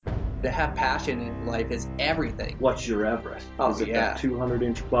To have passion in life is everything. What's your Everest? Oh, Is it yeah. that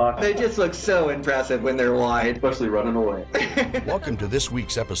 200-inch box? They just look so impressive when they're wide. Especially running away. Welcome to this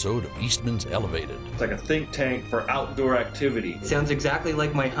week's episode of Eastman's Elevated. It's like a think tank for outdoor activity. Sounds exactly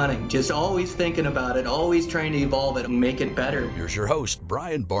like my hunting. Just always thinking about it, always trying to evolve it and make it better. Here's your host,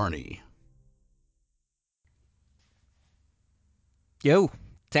 Brian Barney. Yo, what's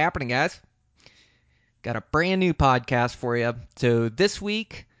happening, guys? Got a brand new podcast for you. So this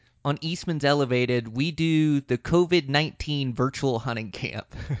week on Eastman's Elevated, we do the COVID-19 virtual hunting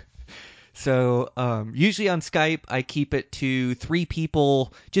camp. So usually on Skype, I keep it to 3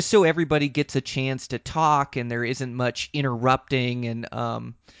 people just so everybody gets a chance to talk and there isn't much interrupting. And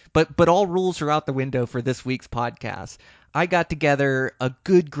but all rules are out the window for this week's podcast. I got together a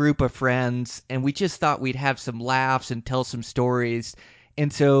good group of friends, and we just thought we'd have some laughs and tell some stories.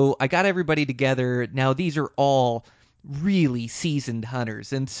 And so I got everybody together. Now, these are all really seasoned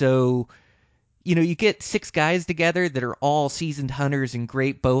hunters. And so, you know, you get 6 guys together that are all seasoned hunters and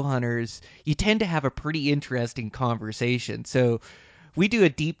great bow hunters. You tend to have a pretty interesting conversation. So we do a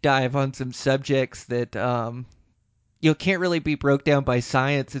deep dive on some subjects that, can't really be broke down by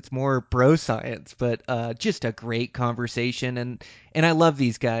science. It's more bro science, but just a great conversation. And I love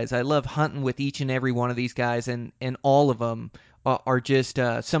these guys. I love hunting with each and every one of these guys, and all of them are just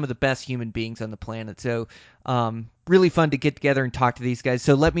some of the best human beings on the planet. So really fun to get together and talk to these guys.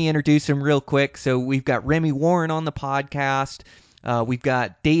 So let me introduce them real quick. So we've got Remy Warren on the podcast. We've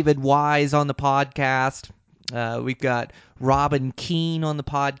got David Wise on the podcast. We've got Robin Keene on the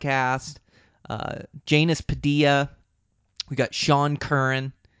podcast. Janus Padilla. We got Sean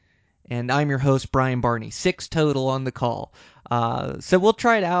Curran, and I'm your host, Brian Barney. 6 total on the call. So we'll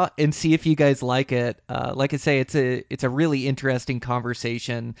try it out and see if you guys like it. Like I say, it's a really interesting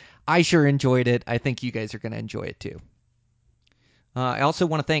conversation. I sure enjoyed it. I think you guys are going to enjoy it too. I also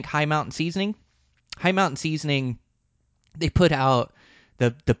want to thank High Mountain Seasoning. High Mountain Seasoning, they put out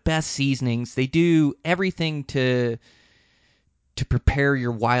the best seasonings. They do everything to prepare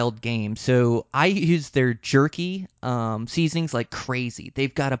your wild game. So I use their jerky seasonings like crazy.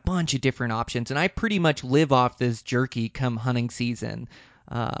 They've got a bunch of different options, and I pretty much live off this jerky come hunting season.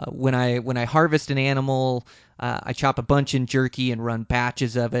 When I harvest an animal, I chop a bunch in jerky and run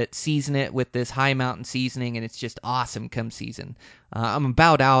batches of it, season it with this High Mountain seasoning, and it's just awesome come season. I'm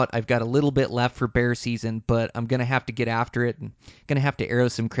about out. I've got a little bit left for bear season, but I'm going to have to get after it and going to have to arrow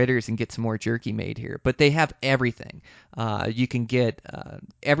some critters and get some more jerky made here. But they have everything. You can get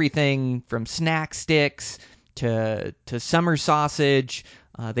everything from snack sticks to summer sausage.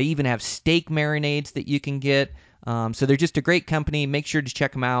 They even have steak marinades that you can get. So they're just a great company. Make sure to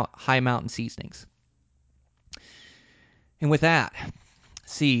check them out, High Mountain Seasonings. And with that,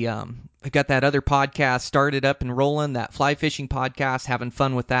 I've got that other podcast started up and rolling, that fly fishing podcast, having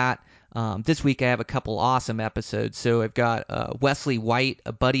fun with that. This week I have a couple awesome episodes. So I've got Wesley White,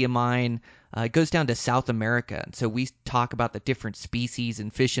 a buddy of mine. Goes down to South America, and so we talk about the different species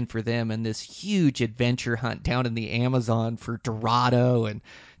and fishing for them and this huge adventure hunt down in the Amazon for Dorado, and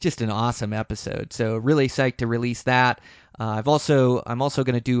just an awesome episode. So really psyched to release that. I'm also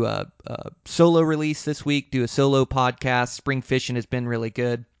going to do a solo release this week, do a solo podcast. Spring fishing has been really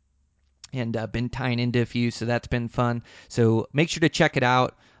good, and been tying into a few, so that's been fun. So make sure to check it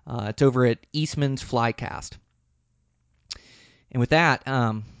out. It's over at Eastman's Flycast. And with that,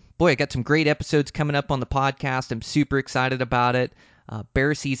 boy, I got some great episodes coming up on the podcast. I'm super excited about it.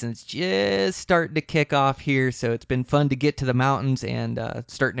 Bear season's just starting to kick off here, so it's been fun to get to the mountains and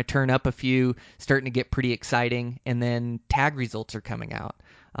starting to turn up a few, starting to get pretty exciting. And then tag results are coming out.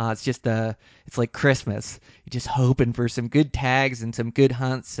 It's like Christmas. You're just hoping for some good tags and some good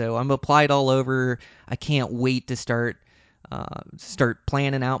hunts. So I'm applied all over. I can't wait to start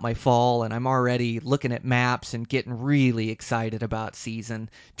planning out my fall, and I'm already looking at maps and getting really excited about season,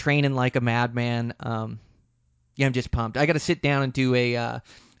 training like a madman. I'm just pumped. I got to sit down and do a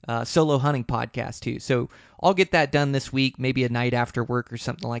solo hunting podcast too. So I'll get that done this week, maybe a night after work or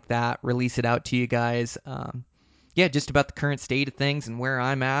something like that, release it out to you guys. Just about the current state of things and where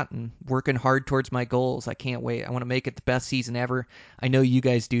I'm at and working hard towards my goals. I can't wait. I want to make it the best season ever. I know you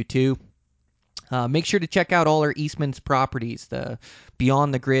guys do too. Make sure to check out all our Eastman's properties, the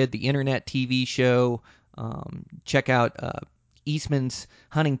Beyond the Grid, the Internet TV show. Check out Eastman's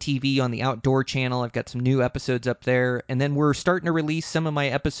Hunting TV on the Outdoor Channel. I've got some new episodes up there. And then we're starting to release some of my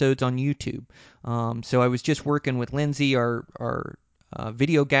episodes on YouTube. So I was just working with Lindsay, our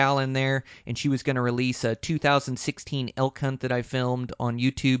video gal in there, and she was going to release a 2016 elk hunt that I filmed on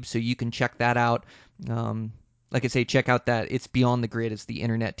YouTube, so you can check that out. Like I say, check out that. It's Beyond the Grid. It's the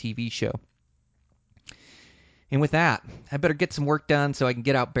Internet TV show. And with that, I better get some work done so I can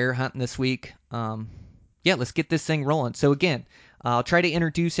get out bear hunting this week. Let's get this thing rolling. So again, I'll try to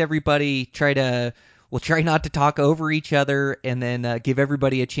introduce everybody, we'll try not to talk over each other, and then give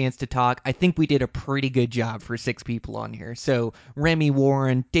everybody a chance to talk. I think we did a pretty good job for 6 people on here. So Remy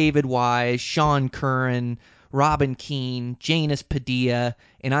Warren, David Wise, Sean Curran, Robin Keene, Janus Padilla,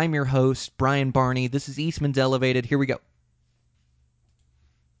 and I'm your host, Brian Barney. This is Eastman's Elevated. Here we go.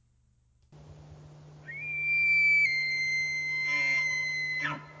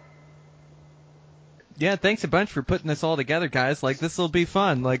 Yeah, thanks a bunch for putting this all together, guys. Like, this will be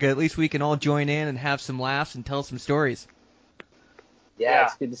fun. Like, at least we can all join in and have some laughs and tell some stories. Yeah,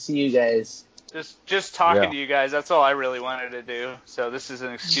 it's good to see you guys. Just talking to you guys, that's all I really wanted to do. So this is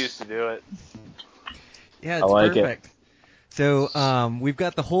an excuse to do it. Yeah, it's perfect. So we've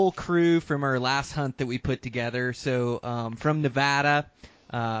got the whole crew from our last hunt that we put together. So from Nevada,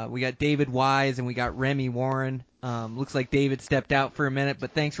 we got David Wise and we got Remy Warren. Looks like David stepped out for a minute,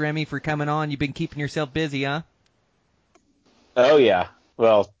 but thanks, Remy, for coming on. You've been keeping yourself busy, huh? Oh, yeah.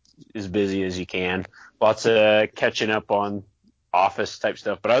 Well, as busy as you can. Lots of catching up on office type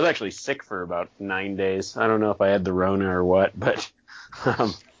stuff. But I was actually sick for about 9 days. I don't know if I had the Rona or what, but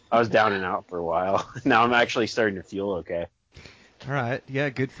I was down and out for a while. Now I'm actually starting to feel okay. All right. Yeah,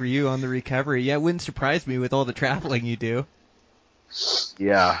 good for you on the recovery. Yeah, it wouldn't surprise me with all the traveling you do.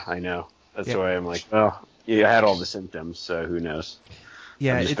 Yeah, I know. That's why I'm like, well, you had all the symptoms, so who knows?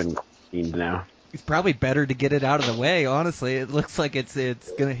 Yeah, I've just been cleaned now. It's probably better to get it out of the way, honestly. It looks like it's going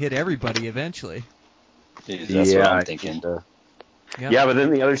to hit everybody eventually. That's what I'm thinking. Yeah, but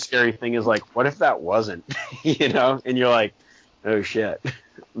then the other scary thing is, like, what if that wasn't? You know? And you're like, oh, shit.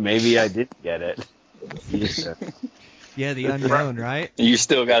 Maybe I did get it. Yeah, the unknown, right? You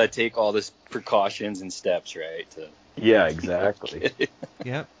still got to take all this precautions and steps, right? Yeah, exactly.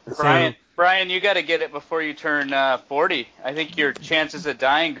 Yep. Brian, you got to get it before you turn 40. I think your chances of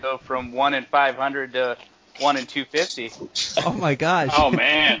dying go from 1 in 500 to 1 in 250. Oh my gosh. Oh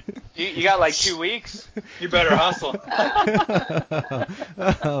man, you got like 2 weeks. You better hustle.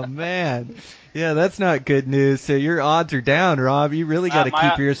 Oh man, yeah, that's not good news. So your odds are down, Rob. You really got to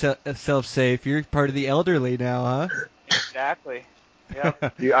keep yourself safe. You're part of the elderly now, huh? Exactly.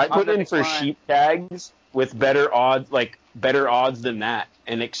 Yep. Dude, I put in for sheep tags with better odds than that,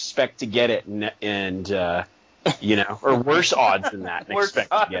 and expect to get it, or worse odds than that, and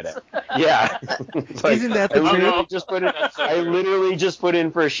expect to get it. Yeah. Like, isn't that the truth? I literally just put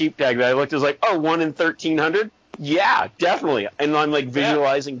in for a sheep tag that I looked as like, 1 in 1,300. Yeah, definitely. And I'm like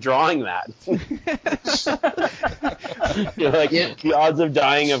visualizing drawing that. The odds of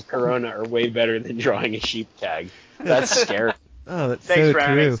dying of corona are way better than drawing a sheep tag. That's scary. Oh, that's so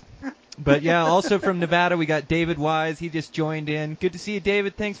true. But yeah, also from Nevada, we got David Wise. He just joined in. Good to see you,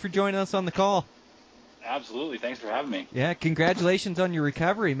 David. Thanks for joining us on the call. Absolutely. Thanks for having me. Yeah, congratulations on your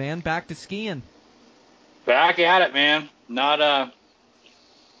recovery, man. Back to skiing. Back at it, man. Not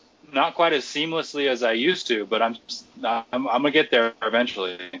quite as seamlessly as I used to, but I'm gonna get there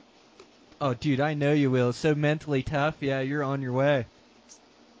eventually. Oh, dude, I know you will. So mentally tough. Yeah, you're on your way.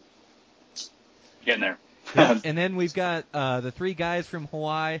 Getting there. Yeah, and then we've got the 3 guys from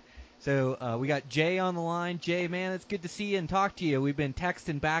Hawaii. So we got Jay on the line. Jay, man, it's good to see you and talk to you. We've been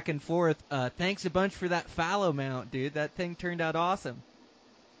texting back and forth. Thanks a bunch for that fallow mount, dude. That thing turned out awesome.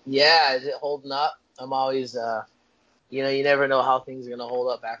 Yeah, is it holding up? I'm always, you never know how things are going to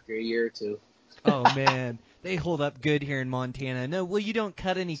hold up after a year or two. Oh, man. They hold up good here in Montana. No, well, you don't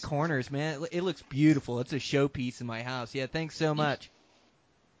cut any corners, man. It looks beautiful. It's a showpiece in my house. Yeah, thanks so much.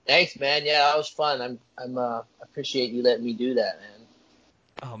 Thanks, man. Yeah, that was fun. I appreciate you letting me do that, man.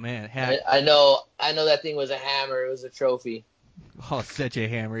 Oh man, I know that thing was a hammer. It was a trophy. Oh, such a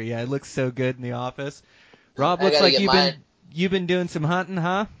hammer! Yeah, it looks so good in the office. Rob, looks like you've been doing some hunting,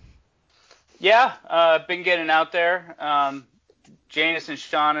 huh? Yeah, been getting out there. Janus and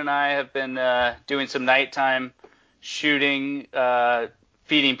Sean and I have been doing some nighttime shooting,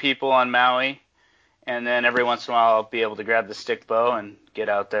 feeding people on Maui, and then every once in a while I'll be able to grab the stick bow and get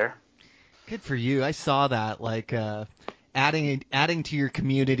out there. Good for you. I saw that, like adding to your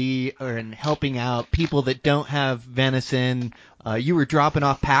community and helping out people that don't have venison. You were dropping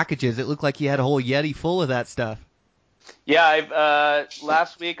off packages. It looked like you had a whole Yeti full of that stuff. Yeah,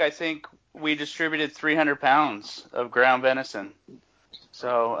 last week I think we distributed 300 pounds of ground venison.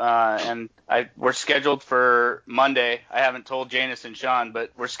 So, we're scheduled for Monday. I haven't told Janus and Sean,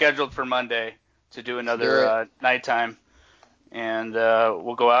 but we're scheduled for Monday to do another nighttime, and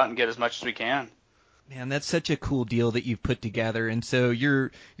we'll go out and get as much as we can. Man, that's such a cool deal that you've put together. And so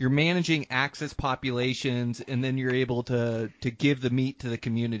you're managing access populations, and then you're able to give the meat to the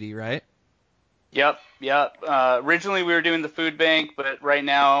community, right? Yep. Originally we were doing the food bank, but right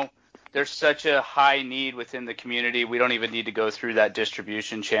now there's such a high need within the community. We don't even need to go through that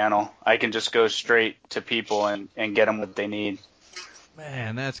distribution channel. I can just go straight to people and get them what they need.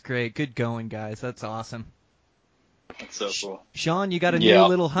 Man, that's great. Good going, guys. That's awesome. That's so cool. Sean, you got a new Yeah.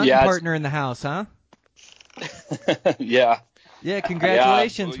 little hunting Yeah, partner in the house, huh? Yeah. Yeah,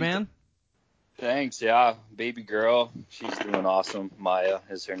 congratulations, Yeah, man. Thanks. Yeah. Baby girl. She's doing awesome. Maya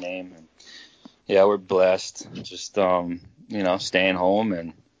is her name. And yeah, we're blessed. Just, staying home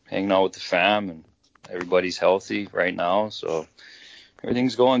and hanging out with the fam, and everybody's healthy right now. So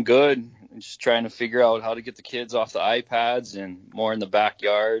everything's going good. Just trying to figure out how to get the kids off the iPads and more in the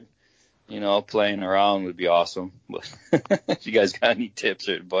backyard. Playing around would be awesome. But if you guys got any tips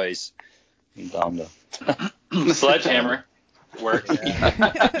or advice, I'm down to. The sledgehammer works.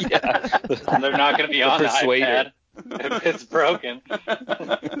 Yeah. They're not going to be on the Persuader. iPad if it's broken.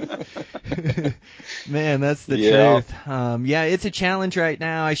 Man, that's the Yeah. truth. Yeah, it's a challenge right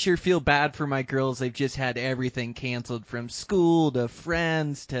now. I sure feel bad for my girls. They've just had everything canceled, from school to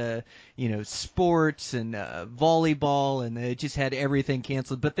friends to, sports and volleyball, and they just had everything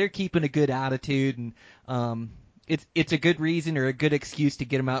canceled. But they're keeping a good attitude, and it's a good reason or a good excuse to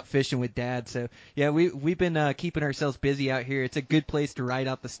get them out fishing with Dad. So yeah, we've been keeping ourselves busy out here. It's a good place to ride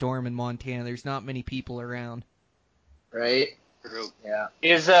out the storm in Montana. There's not many people around. Right? Yeah.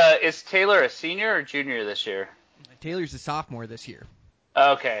 Is Taylor a senior or junior this year? Taylor's a sophomore this year.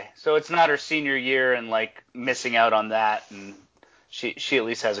 Okay, so it's not her senior year and like missing out on that, and she at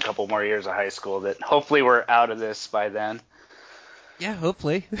least has a couple more years of high school. That hopefully we're out of this by then. Yeah,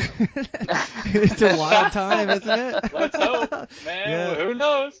 hopefully. It's a wild time, isn't it? Let's hope, man. Yeah. Who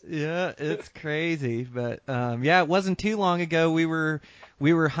knows? Yeah, it's crazy, but yeah, it wasn't too long ago we were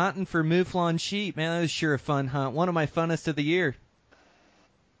hunting for mouflon sheep. Man, that was sure a fun hunt. One of my funnest of the year.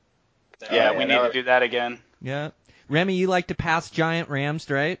 Yeah, we need to do that again. Yeah. Remy, you like to pass giant rams,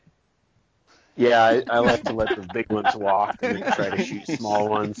 right? Yeah, I like to let the big ones walk and then try to shoot small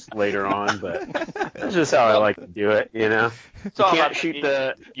ones later on, but that's just how I like to do it, It's You all can't about shoot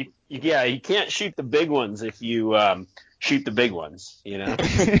the you can't shoot the big ones if you shoot the big ones,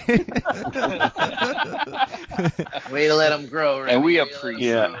 Way to let them grow, Remy. And we Way to let 'em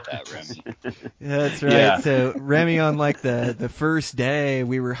appreciate grow. that, Remy. That's right. Yeah. So Remy, on like the first day,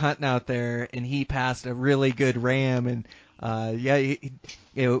 we were hunting out there, and he passed a really good ram, and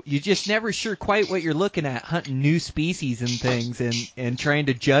you just never sure quite what you're looking at hunting new species and things, and trying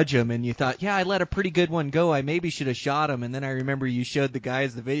to judge them. And you thought, yeah, I let a pretty good one go. I maybe should have shot him. And then I remember you showed the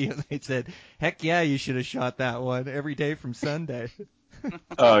guys the video. And they said, heck yeah, you should have shot that one every day from Sunday.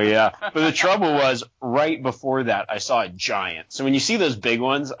 Oh yeah, but the trouble was right before that I saw a giant. So when you see those big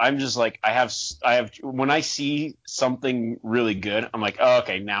ones, I'm just like I have when I see something really good, I'm like, oh,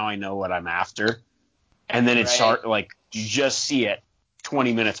 okay, now I know what I'm after. And then it's hard, like you just see it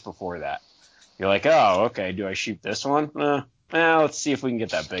 20 minutes before that. You're like, oh, okay, do I shoot this one? Let's see if we can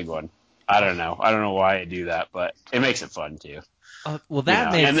get that big one. I don't know why I do that, but it makes it fun too. Well,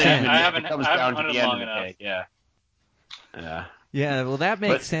 that makes and then sense. it I haven't comes down to hunted the end long of the enough. day. Yeah. Yeah, well, that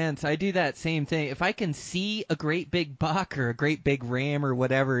makes sense. I do that same thing. If I can see a great big buck or a great big ram or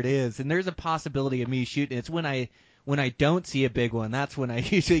whatever it is, and there's a possibility of me shooting, it's when I don't see a big one. That's when I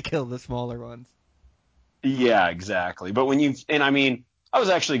usually kill the smaller ones. Yeah, exactly. But I was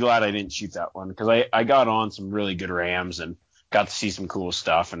actually glad I didn't shoot that one because I got on some really good rams and got to see some cool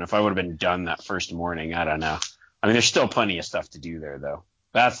stuff. And if I would have been done that first morning, I don't know. I mean, there's still plenty of stuff to do there, though.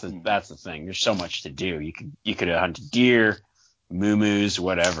 That's the thing. There's so much to do. You could have hunted deer, moo-moos,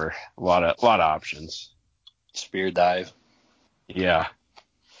 whatever. A lot of options. Spear dive. Yeah.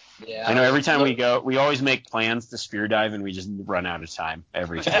 Yeah. I know every time we go, we always make plans to spear dive and we just run out of time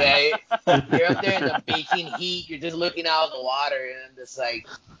every time. Yeah, you're up there in the baking heat. You're just looking out in the water and just like,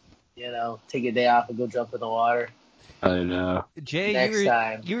 take a day off and go jump in the water. I know. Jay, Next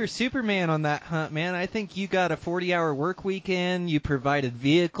time. you were Superman on that hunt, man. I think you got a 40-hour work weekend. You provided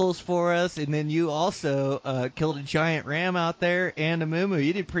vehicles for us, and then you also killed a giant ram out there and a moo-moo.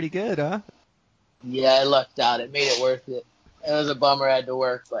 You did pretty good, huh? Yeah, I lucked out. It made it worth it. It was a bummer I had to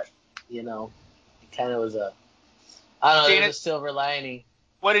work, but, it kind of was there was a silver lining.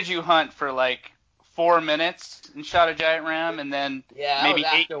 What did you hunt for, like 4 minutes and shot a giant ram, and then maybe I was 8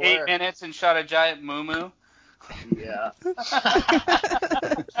 after work. minutes and shot a giant moo-moo? Yeah.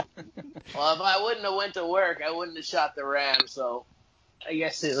 Well, if I wouldn't have went to work, I wouldn't have shot the ram, so I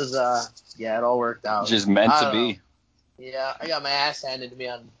guess it was, it all worked out. Just meant to I don't be. know. Yeah, I got my ass handed to me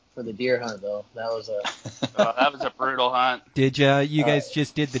for the deer hunt, though. That was That was a brutal hunt. Did you guys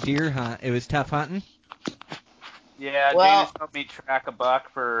just did the deer hunt? It was tough hunting? Yeah, Well- Dana's helped me track a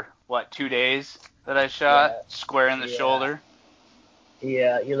buck for, 2 days that I shot, square in the shoulder.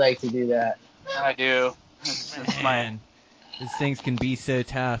 Yeah, you like to do that. I do. It's Man, these things can be so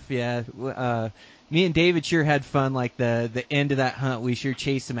tough. Yeah. Me and David sure had fun. Like the end of that hunt, we sure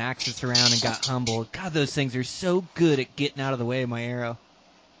chased some axis around and got humbled. God, those things are so good at getting out of the way of my arrow.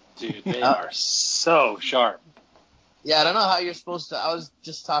 Dude, they are so sharp. Yeah, I don't know how you're supposed to. I was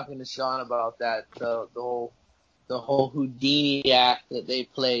just talking to Sean about that. The whole Houdini act that they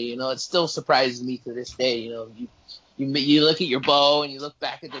play. It still surprises me to this day. You look at your bow and you look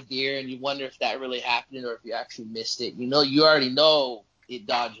back at the deer and you wonder if that really happened or if you actually missed it. You already know it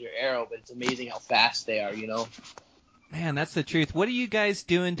dodged your arrow, but it's amazing how fast they are. Man, that's the truth. What are you guys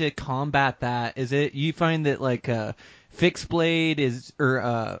doing to combat that? Is it you find that like fixed blade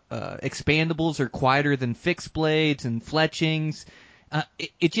expandables are quieter than fixed blades and fletchings?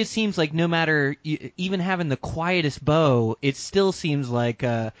 It just seems like no matter even having the quietest bow, it still seems like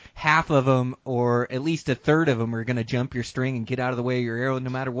half of them or at least a third of them are going to jump your string and get out of the way of your arrow no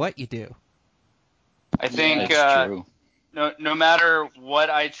matter what you do. I think That's true. no matter what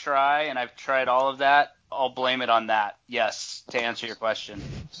I try, and I've tried all of that, I'll blame it on that. Yes, to answer your question.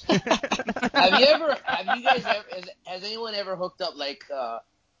 Have you guys ever, has anyone ever hooked up like,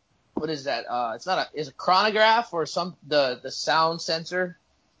 what is that? Is a chronograph or the sound sensor?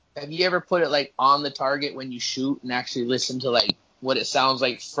 Have you ever put it like on the target when you shoot and actually listen to like what it sounds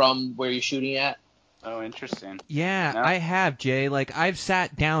like from where you're shooting at? Oh, interesting. Yeah, No? I have, Jay. Like, I've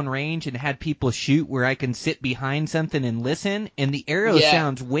sat down range and had people shoot where I can sit behind something and listen, and the arrow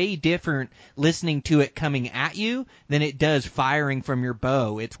sounds way different listening to it coming at you than it does firing from your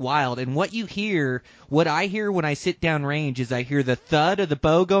bow. It's wild. And what I hear when I sit down range is I hear the thud of the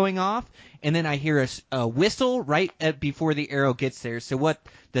bow going off, and then I hear a whistle right before the arrow gets there. So what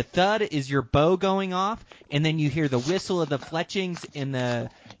the thud is your bow going off, and then you hear the whistle of the fletchings in the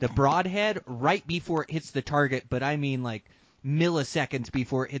broadhead right before it hits the target, but I mean like milliseconds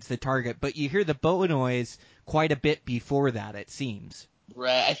before it hits the target. But you hear the bow noise quite a bit before that, it seems.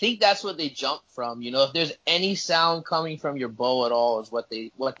 Right. I think that's what they jump from. If there's any sound coming from your bow at all is what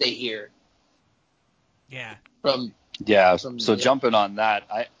they hear. Yeah. So jumping on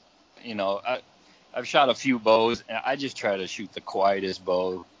that, I've shot a few bows and I just try to shoot the quietest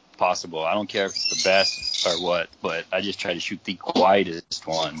bow possible. I don't care if it's the best or what, but I just try to shoot the quietest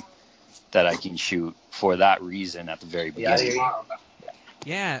one that I can shoot for that reason at the very beginning.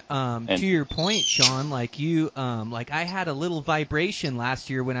 Yeah, to your point, Sean, like I had a little vibration last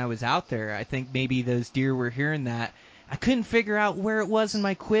year when I was out there. I think maybe those deer were hearing that. I couldn't figure out where it was in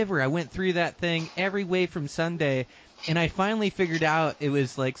my quiver. I went through that thing every way from Sunday, and I finally figured out it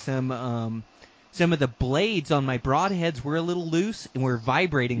was like some of the blades on my broadheads were a little loose and were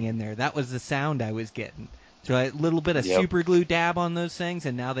vibrating in there. That was the sound I was getting. So a little bit of super glue dab on those things,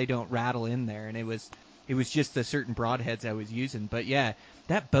 and now they don't rattle in there. And it was just the certain broadheads I was using. But yeah,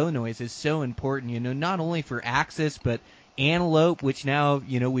 that bow noise is so important, not only for axis, but antelope, which now,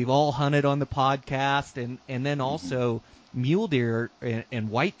 we've all hunted on the podcast, and then also mule deer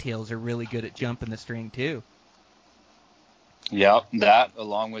and whitetails are really good at jumping the string too. Yeah, that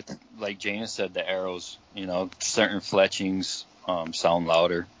along with, like Jana said, the arrows, certain fletchings sound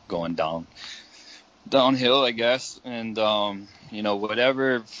louder going downhill, I guess. And,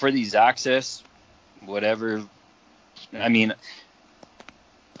 whatever for these axis, whatever, I mean,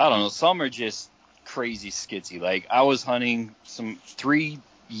 I don't know, some are just crazy skitsy. Like I was hunting 3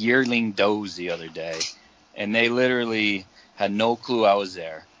 yearling does the other day, and they literally had no clue I was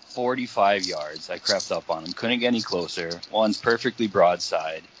there. 45 yards. I crept up on him. Couldn't get any closer. One's perfectly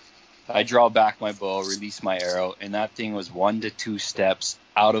broadside. I draw back my bow, release my arrow, and that thing was 1 to 2 steps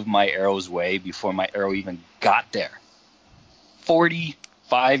out of my arrow's way before my arrow even got there.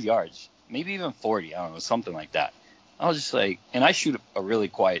 45 yards. Maybe even 40. I don't know. Something like that. I was just like, and I shoot a really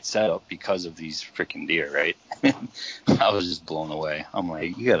quiet setup because of these freaking deer, right? I was just blown away. I'm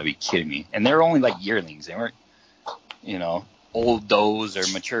like, you got to be kidding me. And they're only like yearlings. They weren't, old does or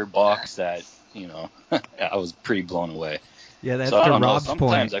mature bucks that, I was pretty blown away. Yeah, that's so I don't know. Rob's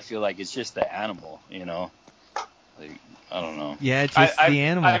Sometimes point. I feel like it's just the animal, Like, I don't know. Yeah, it's just the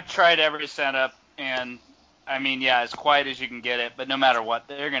animal. I've tried every setup, and I mean, yeah, as quiet as you can get it, but no matter what,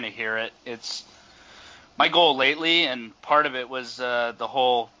 they're going to hear it. It's my goal lately, and part of it was the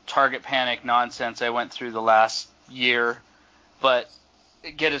whole target panic nonsense I went through the last year, but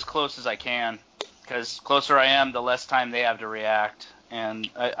get as close as I can. Because closer I am, the less time they have to react. And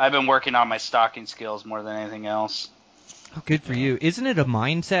I've been working on my stalking skills more than anything else. Oh, good for you. Isn't it a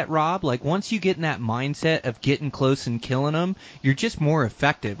mindset, Rob? Like, once you get in that mindset of getting close and killing them, you're just more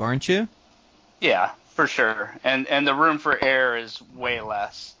effective, aren't you? Yeah. for sure. And the room for error is way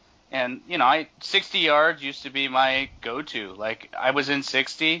less. And 60 yards used to be my go-to. Like, I was in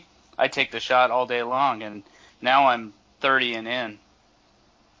 60, I take the shot all day long, and now I'm 30 and in.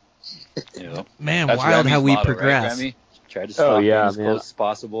 Man, That's wild Remy's how we motto, progress. Right, Remy? Try to stop it as close as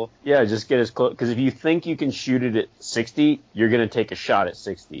possible. Yeah, just get as close. Because if you think you can shoot it at 60, you're going to take a shot at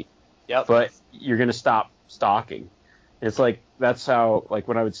 60. Yep. But you're going to stop stalking. It's like, that's how, like,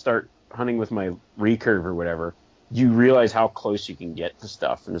 when I would start hunting with my recurve or whatever, you realize how close you can get to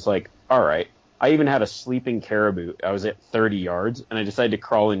stuff. And it's like, all right. I even had a sleeping caribou. I was at 30 yards, and I decided to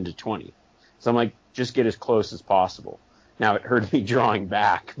crawl into 20. So I'm like, just get as close as possible. Now, it hurt me drawing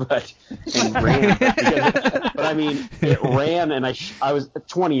back, and ran. But I mean, it ran, and I was at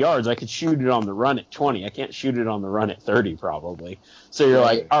 20 yards. I could shoot it on the run at 20. I can't shoot it on the run at 30, probably. So you're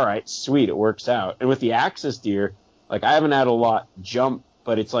like, all right, sweet, it works out. And with the axis deer, like, I haven't had a lot jump,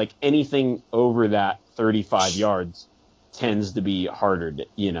 but it's like anything over that 35 yards tends to be harder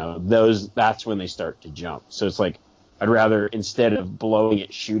to, that's when they start to jump. So it's like, I'd rather, instead of blowing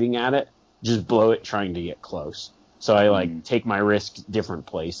it shooting at it, just blow it trying to get close. So I take my risk different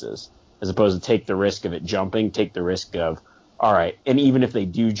places, as opposed to take the risk of it jumping, take the risk of, all right, and even if they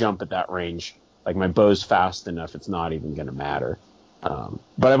do jump at that range, like, my bow's fast enough, it's not even going to matter.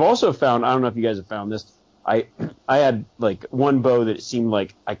 But I've also found, I don't know if you guys have found this, I had like one bow that it seemed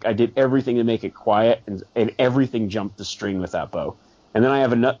like I did everything to make it quiet, and everything jumped the string with that bow. And then I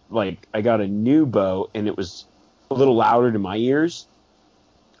have I got a new bow, and it was a little louder to my ears,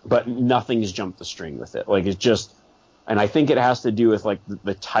 but nothing's jumped the string with it. Like, it's just, and I think it has to do with like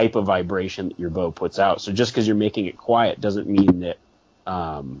the type of vibration that your bow puts out. So just because you're making it quiet doesn't mean that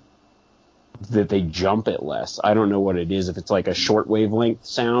that they jump it less. I don't know what it is, if it's like a short wavelength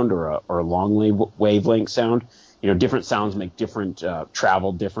sound or a long wavelength sound. Different sounds make different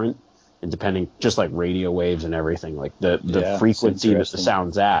travel different, and depending, just like radio waves and everything, like the frequency that the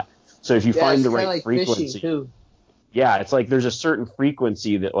sound's at. So if you find the right like frequency, fishing too. Yeah, it's like there's a certain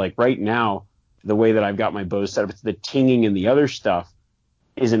frequency that, like, right now, the way that I've got my bow set up, it's the tinging and the other stuff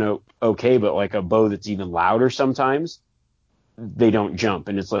isn't okay, but like a bow that's even louder sometimes, they don't jump.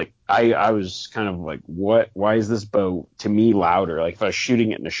 And it's like, I was kind of like, why is this bow to me louder? Like, if I was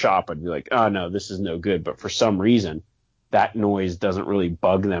shooting it in a shop, I'd be like, oh no, this is no good. But for some reason, that noise doesn't really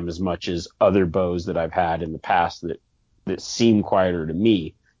bug them as much as other bows that I've had in the past that seem quieter to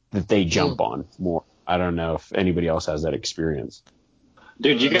me, that they jump on more. I don't know if anybody else has that experience.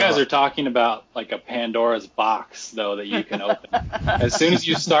 Dude, you guys are talking about like a Pandora's box, though, that you can open as soon as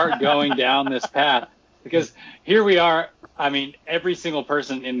you start going down this path. Because here we are. I mean, every single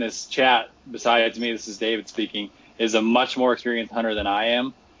person in this chat, besides me, this is David speaking, is a much more experienced hunter than I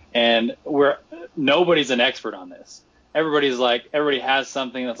am. And nobody's an expert on this. Everybody has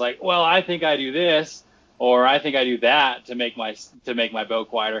something that's like, well, I think I do this, or I think I do that to make my bow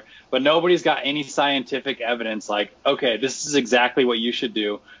quieter. But nobody's got any scientific evidence like, okay, this is exactly what you should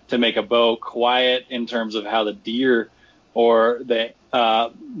do to make a bow quiet in terms of how the deer or the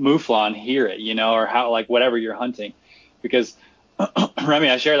mouflon hear it, or how, like, whatever you're hunting. Because Remy,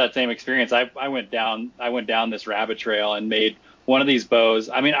 I share that same experience. I went down this rabbit trail and made one of these bows.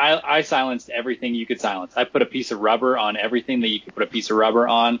 I mean, I silenced everything you could silence. I put a piece of rubber on everything that you could put a piece of rubber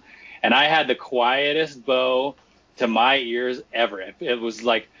on. And I had the quietest bow to my ears ever. It was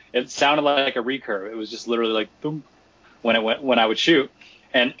like, it sounded like a recurve. It was just literally like boom when I would shoot.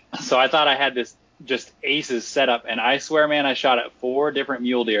 And so I thought I had this just aces set up. And I swear, man, I shot at 4 different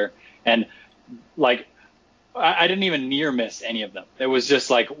mule deer, and like, I didn't even near miss any of them. It was just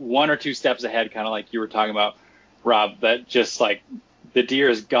like 1 or 2 steps ahead, kind of like you were talking about, Rob, that just like the deer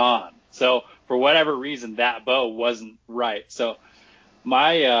is gone. So for whatever reason, that bow wasn't right. So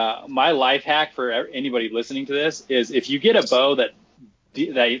my life hack for anybody listening to this is, if you get a bow that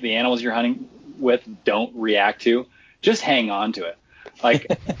the animals you're hunting with don't react to, just hang on to it. Like,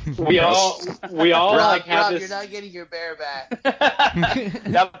 we all Rob, like have Rob, this. you're not getting your bear back.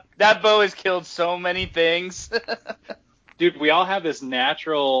 that bow has killed so many things. Dude, we all have this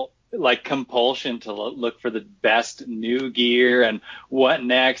natural, like, compulsion to look for the best new gear and what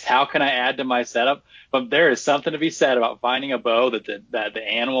next, how can I add to my setup? But there is something to be said about finding a bow that the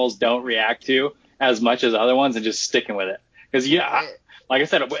animals don't react to as much as other ones, and just sticking with it. Because like I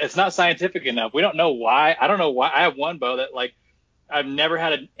said, it's not scientific enough. We don't know why. I don't know why. I have one bow that, like, I've never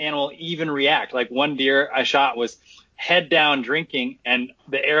had an animal even react. Like, one deer I shot was head down drinking, and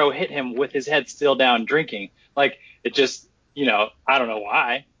the arrow hit him with his head still down drinking. Like, it just, I don't know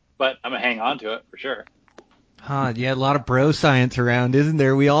why, but I'm gonna hang on to it for sure. Yeah, a lot of bro science around, isn't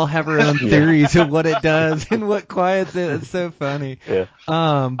there? We all have our own theories of what it does and what quiets it. It's so funny. Yeah.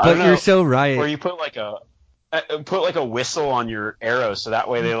 But you're so right. Or you put like a whistle on your arrow, so that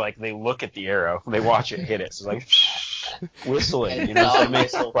way they look at the arrow, they watch it hit it. So like whistling, so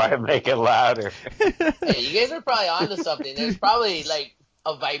make it louder. Hey, you guys are probably onto something. There's probably like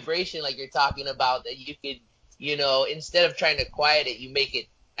a vibration, like you're talking about, that you could, instead of trying to quiet it, you make it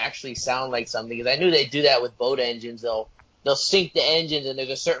actually sound like something. Because I knew they do that with boat engines. They'll sync the engines, and there's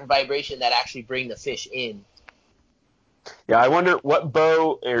a certain vibration that actually bring the fish in. Yeah, I wonder what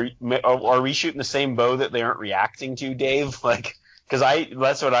bow are we shooting the same bow that they aren't reacting to, Dave? Like, because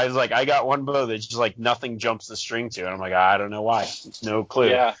that's what I was like. I got one bow that's just like nothing jumps the string to, and I'm like, I don't know why. No clue.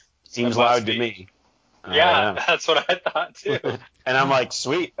 Yeah, seems loud to me. Yeah, that's what I thought too. And I'm like,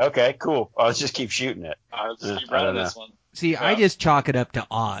 sweet, okay, cool. I'll just keep shooting it. I'll just keep running this one. See, I just chalk it up to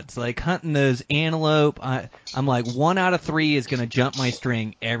odds. Like hunting those antelope, I'm like 1 out of 3 is going to jump my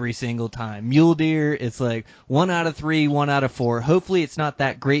string every single time. Mule deer, it's like 1 out of 3, 1 out of 4. Hopefully it's not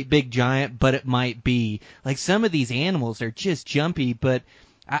that great big giant, but it might be. Like some of these animals are just jumpy, but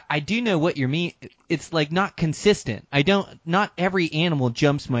I do know what you mean. It's like not consistent. Not every animal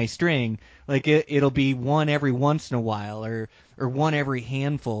jumps my string. Like it'll be one every once in a while or one every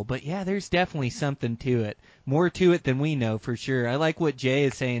handful. But yeah, there's definitely something to it. More to it than we know for sure. I like what Jay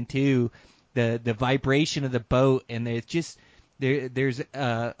is saying too. The vibration of the boat, and it's just there's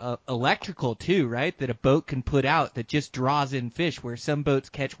electrical too, right? That a boat can put out that just draws in fish, where some boats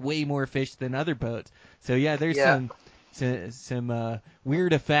catch way more fish than other boats. So yeah, there's some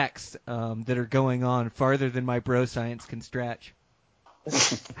weird effects that are going on farther than my bro science can stretch.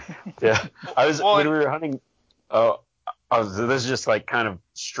 Yeah, when we were hunting. This is just like kind of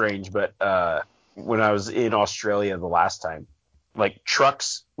strange, but when I was in Australia the last time, like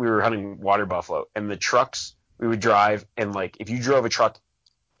trucks, we were hunting water buffalo, and the trucks we would drive, and like if you drove a truck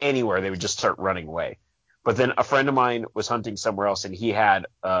anywhere, they would just start running away. But then a friend of mine was hunting somewhere else, and he had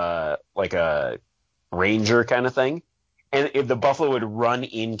like a Ranger kind of thing. And if the buffalo would run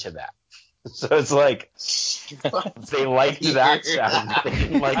into that. So it's like they liked that sound.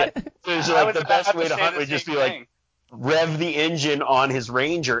 The best way to hunt would just be like rev the engine on his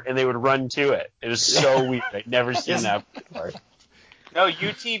Ranger, and they would run to it. It was so weird. I'd never seen that before. No,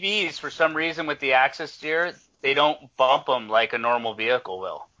 UTVs, for some reason with the axis steer, they don't bump them like a normal vehicle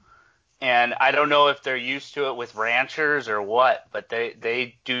will. And I don't know if they're used to it with ranchers or what, but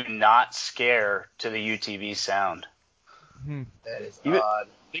they do not scare to the UTV sound. That is odd.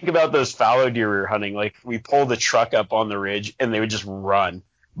 Think about those fallow deer we were hunting. Like, we pulled the truck up on the ridge, and they would just run.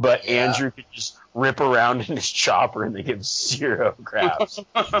 But Andrew could just rip around in his chopper, and they give zero craps.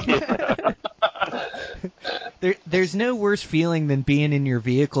 There's no worse feeling than being in your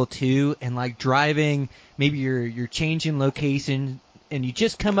vehicle, too, and, like, driving. Maybe you're changing location, and you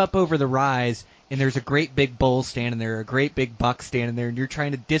just come up over the rise, and there's a great big bull standing there, a great big buck standing there, and you're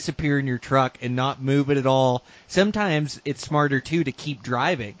trying to disappear in your truck and not move it at all. Sometimes it's smarter, too, to keep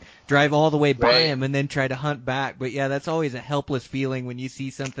driving. Drive all the way by him and then try to hunt back. But, yeah, that's always a helpless feeling when you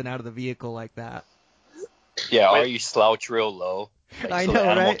see something out of the vehicle like that. Yeah, or you slouch real low. I so know, the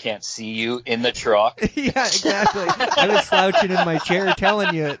animal right? can't see you in the truck. Yeah, exactly. I was slouching in my chair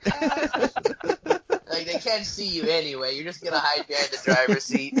telling you it. Like, they can't see you anyway. You're just going to hide behind the driver's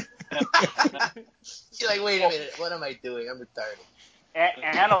seat. You're like, wait a minute. What am I doing? I'm retarded.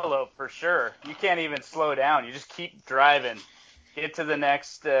 Antelope, for sure. You can't even slow down. You just keep driving. Get to the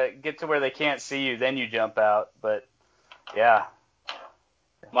next, get to where they can't see you, then you jump out. But, yeah.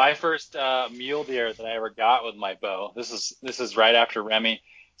 My first mule deer that I ever got with my bow. This is right after Remy.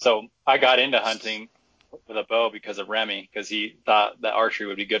 So I got into hunting with a bow because of Remy, because he thought that archery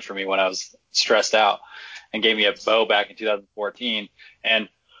would be good for me when I was stressed out, and gave me a bow back in 2014. And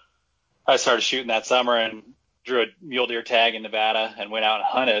I started shooting that summer and drew a mule deer tag in Nevada and went out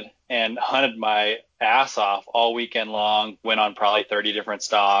and hunted my ass off all weekend long. Went on probably 30 different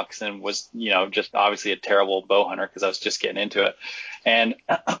stalks and was, just obviously a terrible bow hunter because I was just getting into it. And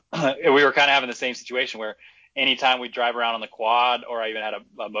we were kind of having the same situation where anytime we drive around on the quad, or I even had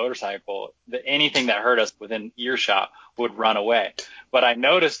a motorcycle, anything that hurt us within earshot would run away. But I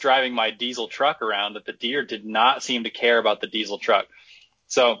noticed driving my diesel truck around that the deer did not seem to care about the diesel truck.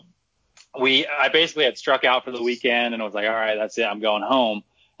 So I basically had struck out for the weekend and was like, all right, that's it, I'm going home.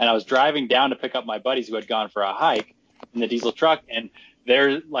 And I was driving down to pick up my buddies who had gone for a hike in the diesel truck, and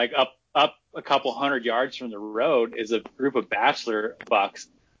they're like up a couple 100 yards from the road is a group of bachelor bucks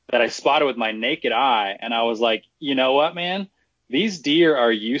that I spotted with my naked eye. And I was like, you know what, man? These deer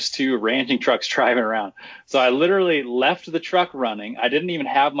are used to ranching trucks driving around. So I literally left the truck running. I didn't even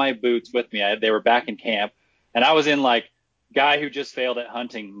have my boots with me. They were back in camp. And I was in like guy who just failed at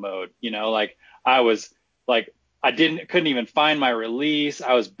hunting mode, like I was like, couldn't even find my release.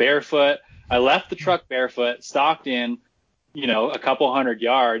 I was barefoot. I left the truck barefoot, stalked in, a couple 100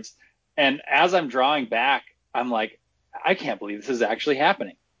 yards. And as I'm drawing back, I'm like, I can't believe this is actually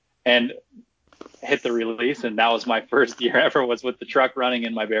happening. And hit the release, and that was my first year ever was with the truck running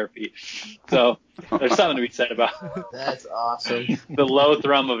in my bare feet. So there's something to be said about That's awesome. the low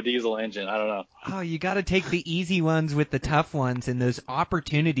thrum of a diesel engine. I don't know. Oh, you got to take the easy ones with the tough ones, and those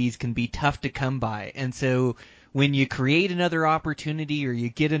opportunities can be tough to come by. And so when you create another opportunity or you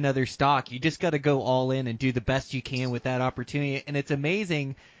get another stock, you just got to go all in and do the best you can with that opportunity. And it's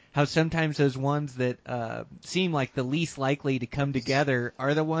amazing how sometimes those ones that seem like the least likely to come together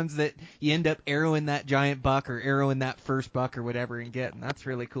are the ones that you end up arrowing that giant buck or arrowing that first buck or whatever and getting. That's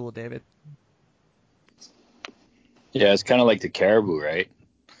really cool, David. Yeah, it's kind of like the caribou, right?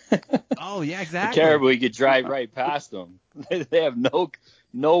 Oh, yeah, exactly. The caribou, you could drive right past them. They have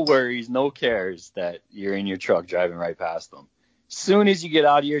no worries, no cares that you're in your truck driving right past them. As soon as you get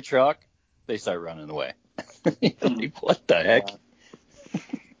out of your truck, they start running away. Like, what the heck?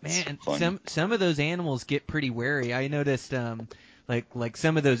 Man, some of those animals get pretty wary. I noticed like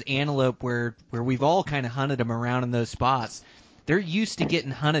some of those antelope where we've all kind of hunted them around in those spots. They're used to getting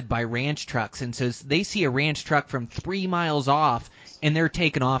hunted by ranch trucks, and so they see a ranch truck from 3 miles off, and they're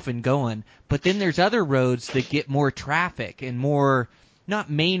taking off and going. But then there's other roads that get more traffic and more, not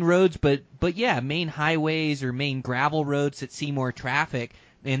main roads, but yeah, main highways or main gravel roads that see more traffic,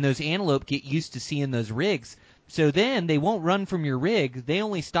 and those antelope get used to seeing those rigs. So then they won't run from your rig. They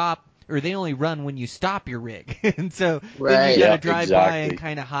only stop, or they only run when you stop your rig. And so then you got to drive by and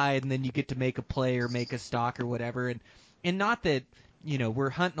kind of hide, and then you get to make a play or make a stalk or whatever. And not that, we're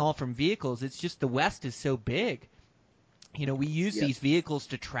hunting all from vehicles. It's just the West is so big. We use these vehicles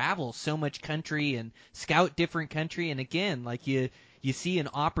to travel so much country and scout different country. And again, like you see an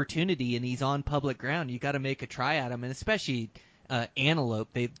opportunity and he's on public ground, you got to make a try at him. And especially antelope,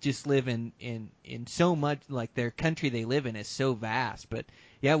 they just live in so much, like their country they live in is so vast. But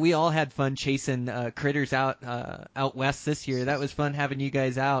yeah, we all had fun chasing critters out west this year. That was fun having you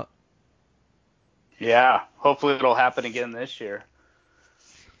guys out. Yeah, hopefully it'll happen again this year.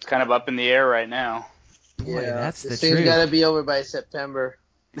 It's kind of up in the air right now. Boy, Yeah, that's the this truth. thing's got to be over by September.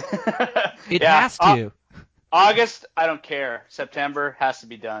 It has to. August, I don't care. September has to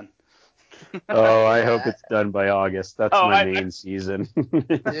be done. Oh, I hope it's done by August. That's my main season.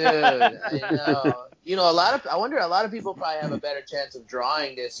 Dude, I know. I wonder a lot of people probably have a better chance of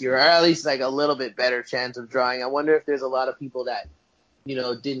drawing this year, or at least like a little bit better chance of drawing. I wonder if there's a lot of people that,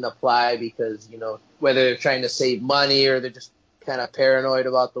 didn't apply because, whether they're trying to save money or they're just kind of paranoid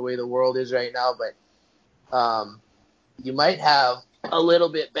about the way the world is right now. But you might have a little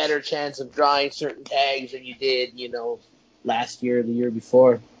bit better chance of drawing certain tags than you did, last year or the year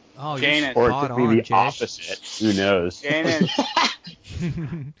before. Oh, Janin. Or it could be the opposite. Who knows? Janin.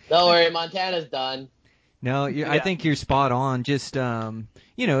 Don't worry, Montana's done. No, I think you're spot on. Just,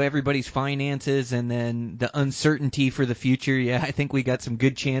 everybody's finances and then the uncertainty for the future. Yeah, I think we got some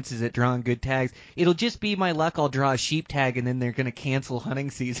good chances at drawing good tags. It'll just be my luck. I'll draw a sheep tag and then they're going to cancel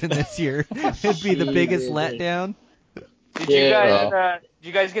hunting season this year. It'd be the biggest letdown. Did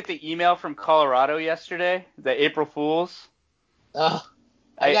you guys get the email from Colorado yesterday? The April Fools?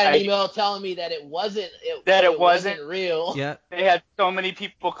 I got an email telling me that it wasn't real. Yeah. They had so many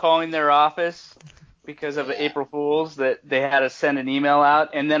people calling their office because of April Fools that they had to send an email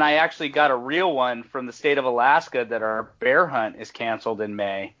out. And then I actually got a real one from the state of Alaska that our bear hunt is canceled in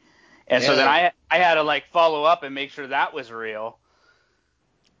May. And so then I had to follow up and make sure that was real.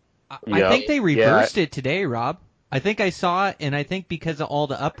 I think they reversed it today, Rob. I think I saw it, and I think because of all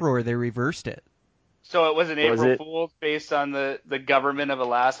the uproar, they reversed it. So it was an April Fool's based on the government of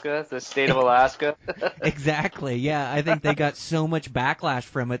Alaska, the state of Alaska? Exactly, yeah. I think they got so much backlash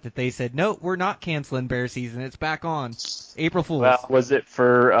from it that they said, no, we're not canceling bear season. It's back on. April Fool's. Well, was it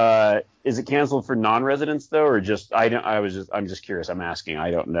for, is it canceled for non-residents, though, or just, I'm just curious. I'm asking.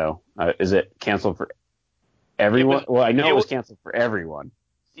 I don't know. Is it canceled for everyone? I know it was canceled for everyone.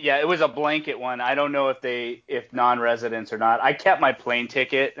 Yeah, it was a blanket one. I don't know if non-residents or not. I kept my plane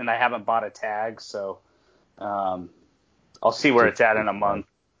ticket and I haven't bought a tag, so I'll see where it's at in a month.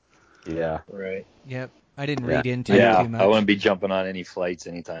 Yeah. Right. Yep. I didn't read into it too much. I wouldn't be jumping on any flights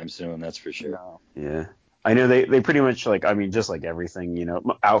anytime soon. That's for sure. No. Yeah. I know they pretty much just like everything,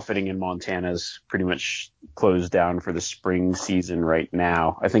 outfitting in Montana is pretty much closed down for the spring season right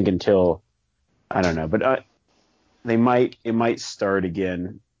now. I think until, I don't know, but it might start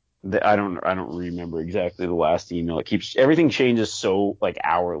again I don't remember exactly the last email. Everything changes so like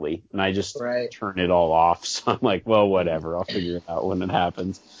hourly, and I just turn it all off. So I'm like, well, whatever. I'll figure it out when it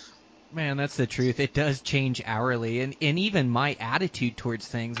happens. Man, that's the truth. It does change hourly, and even my attitude towards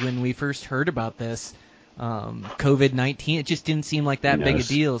things when we first heard about this COVID-19, it just didn't seem like that big a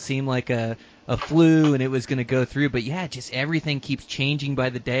deal. It seemed like a flu, and it was going to go through. But yeah, just everything keeps changing by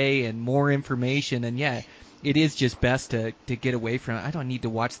the day, and more information, and yeah, it is just best to get away from it. I don't need to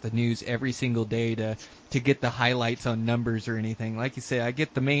watch the news every single day to get the highlights on numbers or anything. Like you say, I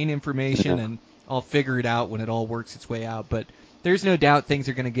get the main information, and I'll figure it out when it all works its way out. But there's no doubt things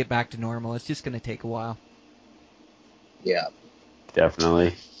are going to get back to normal. It's just going to take a while. Yeah.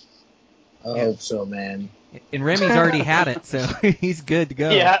 Definitely. I hope so, man. And Remy's already had it, so he's good to go.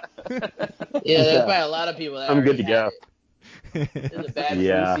 Yeah. There's probably a lot of people that I'm good to go. There's a bad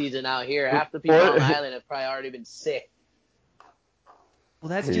flu season out here. Half the people on the island have probably already been sick. Well,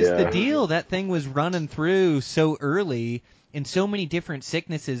 that's just the deal. That thing was running through so early, and so many different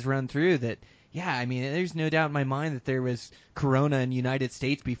sicknesses run through that, yeah, I mean, there's no doubt in my mind that there was corona in the United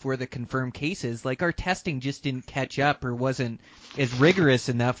States before the confirmed cases. Like, our testing just didn't catch up or wasn't as rigorous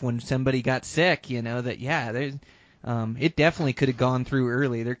enough when somebody got sick, that, yeah, there's, it definitely could have gone through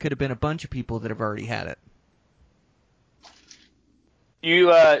early. There could have been a bunch of people that have already had it.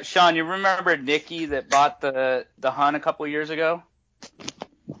 You, Sean, you remember Nikki that bought the hunt a couple years ago?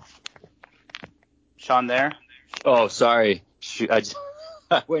 Sean there? Oh, sorry. Shoot,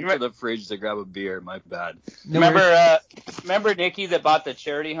 I went to the fridge to grab a beer. My bad. Remember Nikki that bought the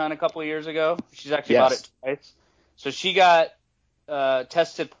charity hunt a couple years ago? She's actually bought it twice. So she got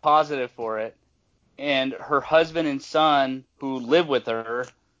tested positive for it, and her husband and son, who live with her,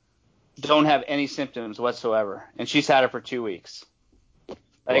 don't have any symptoms whatsoever, and she's had it for 2 weeks.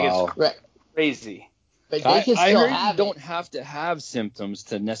 I think it's crazy. But they can I still heard have you don't have to have symptoms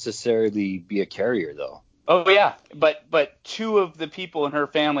to necessarily be a carrier, though. Oh yeah, but two of the people in her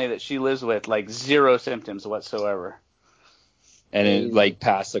family that she lives with, like, zero symptoms whatsoever. And it like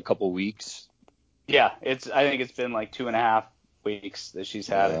past a couple weeks. Yeah, I think it's been like 2.5 weeks that she's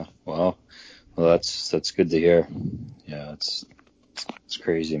had it. Well, that's good to hear. Yeah, it's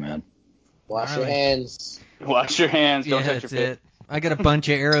crazy, man. Wash your hands. Wash your hands. Don't touch your face. I got a bunch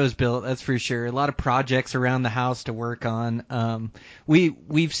of arrows built, that's for sure. A lot of projects around the house to work on.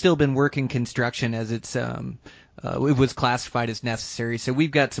 We've still been working construction as it was classified as necessary. So we've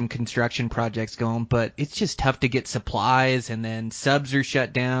got some construction projects going, but it's just tough to get supplies, and then subs are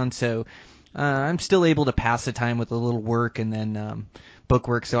shut down. So I'm still able to pass the time with a little work and then book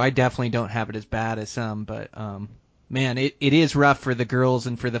work. So I definitely don't have it as bad as some, but man, it is rough for the girls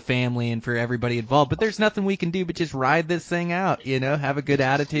and for the family and for everybody involved, but there's nothing we can do but just ride this thing out, have a good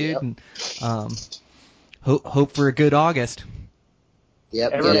attitude and hope for a good August.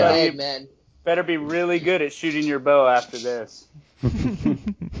 Yep, everybody man. Better be really good at shooting your bow after this.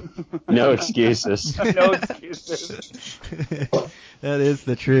 No excuses. No excuses. That is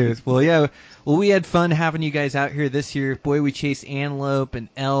the truth. Well, yeah. Well, we had fun having you guys out here this year. Boy, we chased antelope and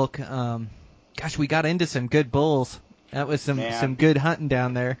elk. Gosh, we got into some good bulls. That was some good hunting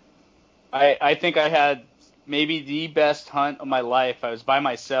down there. I think I had maybe the best hunt of my life. I was by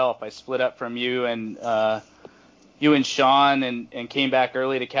myself. I split up from you and Sean and came back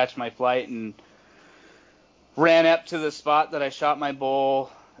early to catch my flight and ran up to the spot that I shot my bull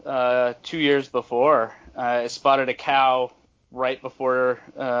 2 years before. I spotted a cow right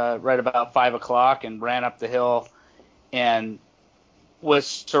about 5 o'clock and ran up the hill and was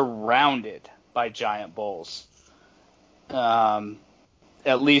surrounded by giant bulls, at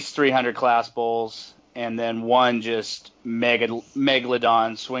least 300 class bulls, and then one just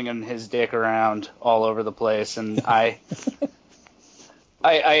megalodon swinging his dick around all over the place. And I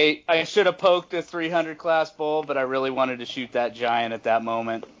should have poked a 300 class bull, but I really wanted to shoot that giant at that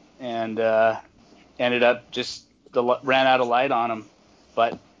moment, and ended up just ran out of light on him.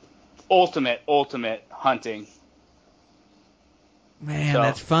 But ultimate hunting. Man,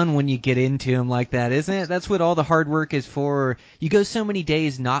 that's fun when you get into them like that, isn't it? That's what all the hard work is for. You go so many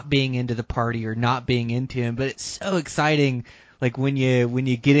days not being into the party or not being into him, but it's so exciting, like when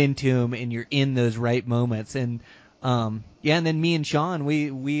you get into him and you're in those right moments. And and then me and Sean,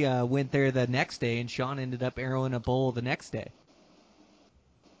 we went there the next day, and Sean ended up arrowing a bull the next day.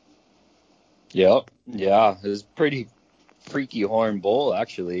 Yep, yeah, it was pretty freaky horn bull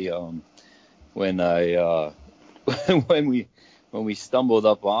actually. When we stumbled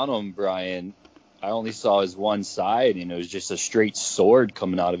up on him, Brian, I only saw his one side, and it was just a straight sword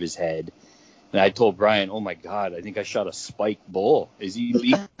coming out of his head. And I told Brian, "Oh my God, I think I shot a spiked bull. Is he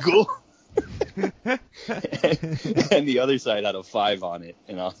legal?" and the other side had a 5 on it.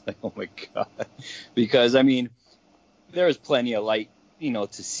 And I was like, oh my God. Because, I mean, there was plenty of light, to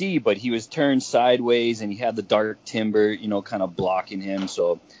see, but he was turned sideways and he had the dark timber, kind of blocking him.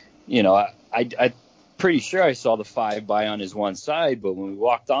 So, I pretty sure I saw the 5 by on his one side, but when we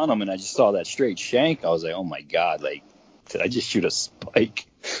walked on him and I just saw that straight shank, I was like, oh my God, like, did I just shoot a spike?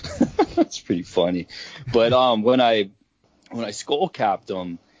 That's pretty funny. But when I skull capped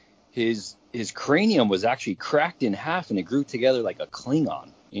him, his cranium was actually cracked in half and it grew together like a Klingon.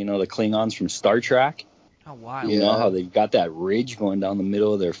 The Klingons from Star Trek. Oh, wow. You know how they've got that ridge going down the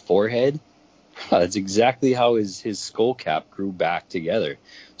middle of their forehead? That's exactly how his skull cap grew back together.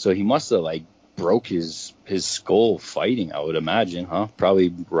 So he must have like broke his skull fighting, I would imagine, huh?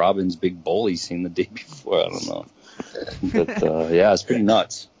 Probably Robin's big bull he's seen the day before. I don't know. But yeah, it's pretty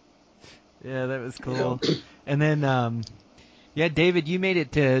nuts. Yeah, that was cool. And then, David, you made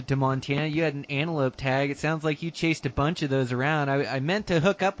it to Montana. You had an antelope tag. It sounds like you chased a bunch of those around. I meant to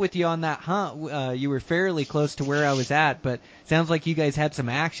hook up with you on that hunt. You were fairly close to where I was at, but sounds like you guys had some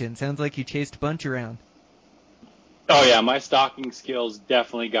action. Sounds like you chased a bunch around. Oh yeah, my stalking skills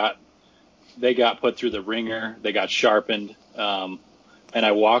definitely got put through the ringer. They got sharpened, and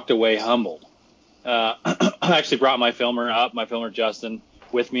I walked away humbled. I actually brought my filmer Justin,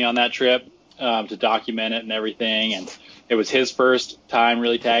 with me on that trip to document it and everything. And it was his first time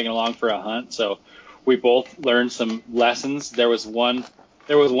really tagging along for a hunt, so we both learned some lessons. There was one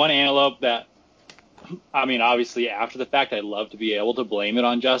antelope that, I mean, obviously after the fact, I'd love to be able to blame it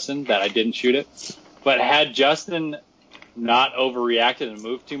on Justin that I didn't shoot it. But had Justin not overreacted and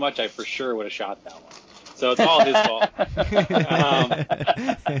moved too much, I for sure would have shot that one. So it's all his fault.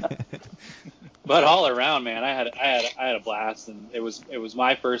 But all around, man, I had a blast, and it was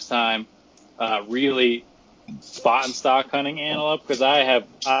my first time really spot and stock hunting antelope, because I've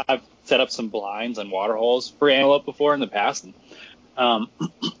set up some blinds on water holes for antelope before in the past. And,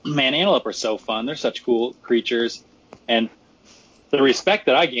 man, antelope are so fun. They're such cool creatures, and the respect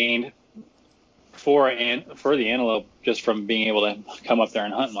that I gained for the antelope just from being able to come up there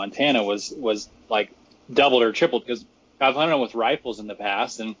and hunt in Montana was like doubled or tripled, because I've hunted them with rifles in the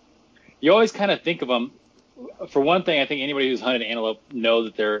past, and you always kind of think of them. For one thing, I think anybody who's hunted antelope know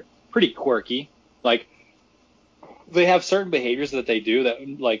that they're pretty quirky. Like, they have certain behaviors that they do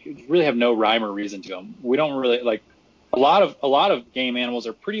that like really have no rhyme or reason to them. We don't really like a lot of game animals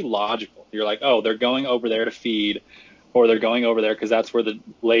are pretty logical. You're like, oh, they're going over there to feed, or they're going over there because that's where the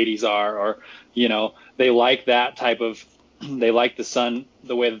ladies are, or they like that type of. They like the sun,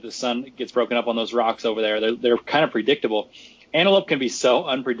 the way that the sun gets broken up on those rocks over there. They're kind of predictable. Antelope can be so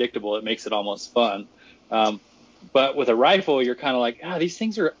unpredictable, it makes it almost fun. But with a rifle, you're kind of like, these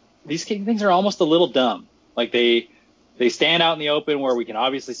things are almost a little dumb. Like they stand out in the open where we can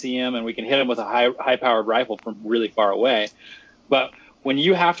obviously see them, and we can hit them with a high-powered rifle from really far away. But when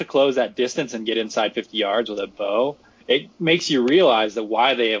you have to close that distance and get inside 50 yards with a bow, it makes you realize that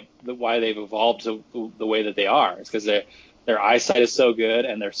why they've evolved to the way that they are. It's because their eyesight is so good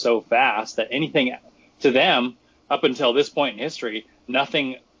and they're so fast that anything to them up until this point in history,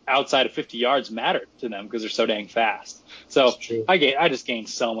 nothing outside of 50 yards mattered to them because they're so dang fast. So I just gained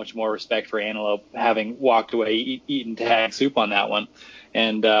so much more respect for antelope having walked away eating tag soup on that one.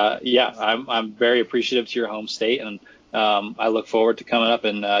 And I'm very appreciative to your home state, and I look forward to coming up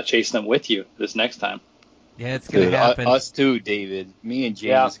and chasing them with you this next time. Yeah, it's gonna happen. Us too, David. Me and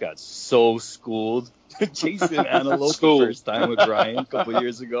James got so schooled chasing antelope the first time with Brian a couple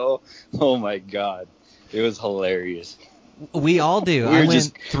years ago. Oh my God, it was hilarious. We all do. We were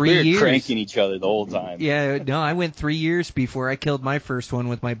years. Cranking each other the whole time. Yeah, no, I went 3 years before I killed my first one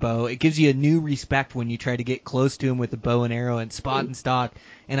with my bow. It gives you a new respect when you try to get close to him with a bow and arrow and spot and stock.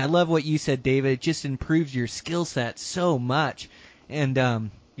 And I love what you said, David. It just improves your skill set so much. And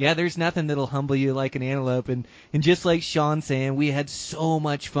there's nothing that'll humble you like an antelope. And just like Sean saying, we had so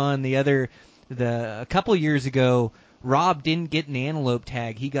much fun. A couple years ago, Rob didn't get an antelope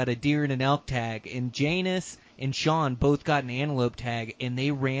tag. He got a deer and an elk tag. And Janus and Sean both got an antelope tag, and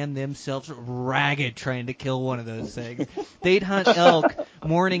they ran themselves ragged trying to kill one of those things. They'd hunt elk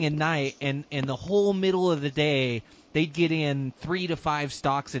morning and night, and the whole middle of the day, they'd get in 3 to 5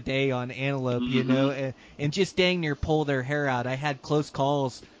 stalks a day on antelope, and just dang near pull their hair out. I had close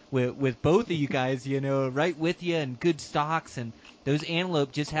calls with both of you guys, right with you, and good stalks, and those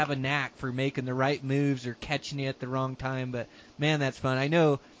antelope just have a knack for making the right moves or catching you at the wrong time. But man, that's fun. I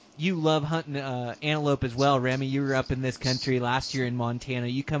know you love hunting antelope as well, Remy. You were up in this country last year in Montana.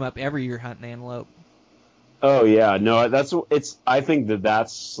 You come up every year hunting antelope. Oh yeah, no, I think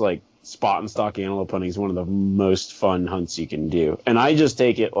that's like spot and stock antelope hunting is one of the most fun hunts you can do, and I just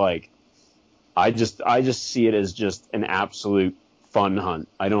take it like I just see it as just an absolute fun hunt.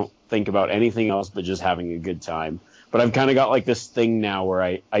 I don't think about anything else but just having a good time. But I've kind of got like this thing now where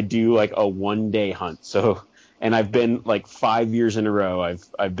I do like a 1-day hunt. So, and I've been like 5 years in a row.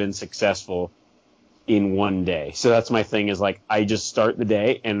 I've been successful in 1 day. So that's my thing, is like I just start the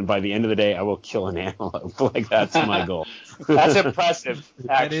day, and by the end of the day I will kill an antelope. Like that's my goal. That's impressive.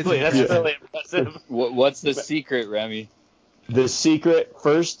 Actually, that's impressive. really impressive. What's the secret, Remy? The secret,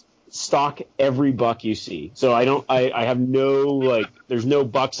 first, stalk every buck you see. So I have no, like, there's no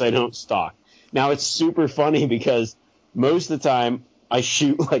bucks I don't stalk. Now it's super funny because most of the time I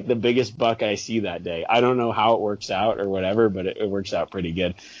shoot like the biggest buck I see that day. I don't know how it works out or whatever, but it works out pretty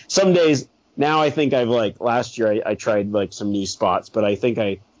good. Some days, now I think I've like, last year I tried like some new spots, but I think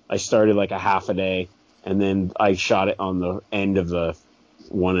I started like a half a day and then I shot it on the end of the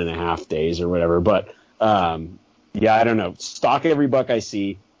 1.5 days or whatever. But, yeah, I don't know. Stalk every buck I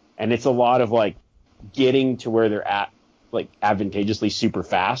see, and it's a lot of like getting to where they're at, like advantageously super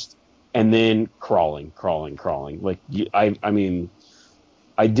fast, and then crawling. Like I mean,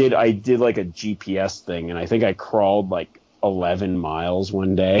 I did like a GPS thing, and I think I crawled like 11 miles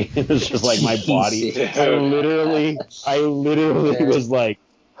one day. It was just like my body. I literally was like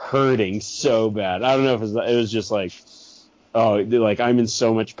hurting so bad. I don't know if it was just like, oh, like I'm in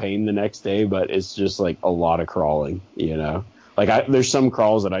so much pain the next day, but it's just like a lot of crawling, you know. Like there's some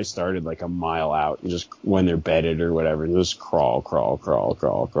crawls that I started like a mile out, and just when they're bedded or whatever, just crawl.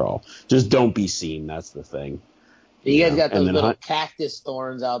 Just don't be seen. That's the thing. You guys got those little hunt. cactus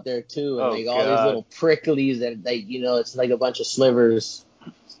thorns out there too, and Oh, like all God. these little pricklies that like, you know, it's like a bunch of slivers.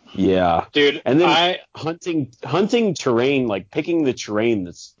 Yeah, Dude, and then hunting terrain, like picking the terrain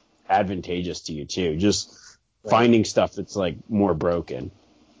that's advantageous to you too. Just finding stuff that's like more broken,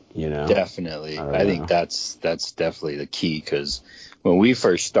 you know. Definitely. I don't I think know. that's definitely the key, because when we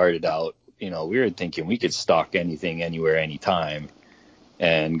first started out, you know, we were thinking we could stalk anything, anywhere, anytime,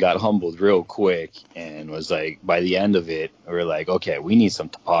 and got humbled real quick, and was like, by the end of it, we were like, okay, we need some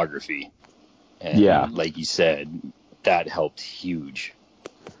topography. And Yeah. like you said, that helped huge.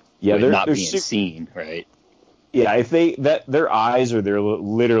 Yeah, with they're not being su- seen, right? Yeah, if their eyes are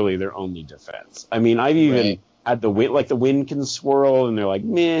literally their only defense. I mean, I've even had the wind can swirl and they're like,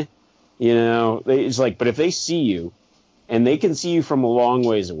 meh, you know. It's like, but if they see you, and they can see you from a long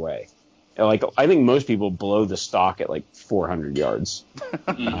ways away, like I think most people blow the stock at like 400 yards.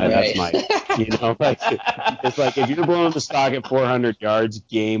 That's my, you know, like it's like if you're blowing the stock at 400 yards,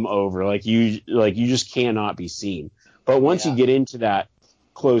 game over. Like you just cannot be seen. But once you get into that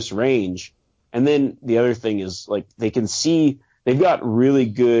close range. And then the other thing is, like, they can see, they've got really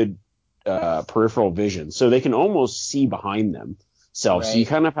good peripheral vision, so they can almost see behind themselves. So you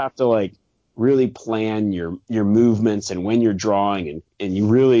kind of have to, like, really plan your movements and when you're drawing, and you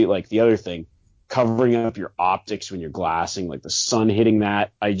really, like, the other thing, covering up your optics when you're glassing, like the sun hitting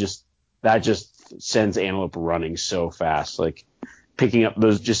that just sends antelope running so fast, like picking up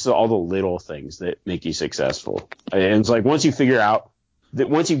those, just all the little things that make you successful. And it's like, once you figure out that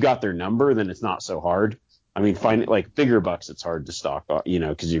once you've got their number, then it's not so hard. I mean, finding like bigger bucks, it's hard to stalk, you know,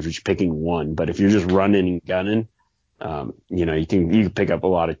 because if you're just picking one. But if you're just running and gunning, you know, you can pick up a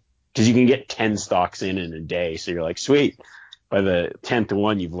lot of, because you can get 10 stalks in a day. So you're like, sweet. By the 10th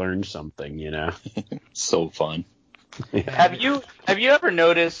one, you've learned something, you know. So fun. Have you ever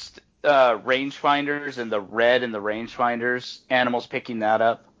noticed rangefinders and the red in the rangefinders, animals picking that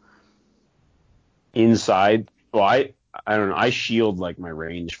up? Inside, well, I don't know. I shield like my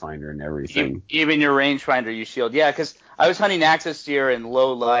rangefinder and everything. Even your rangefinder, you shield. Yeah, because I was hunting axis deer in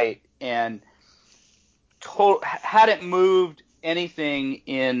low light and hadn't moved anything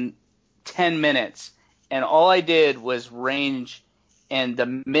in 10 minutes, and all I did was range. And the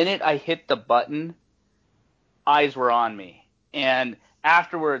minute I hit the button, eyes were on me. And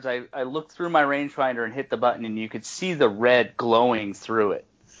afterwards, I looked through my rangefinder and hit the button, and you could see the red glowing through it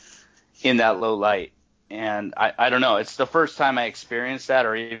in that low light. And I don't know. It's the first time I experienced that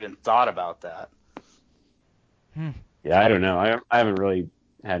or even thought about that. Yeah, I don't know. I haven't really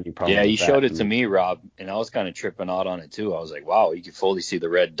had any problem. Yeah, you with showed that. it to me, Rob, and I was kind of tripping out on it too. I was like, wow, you can fully see the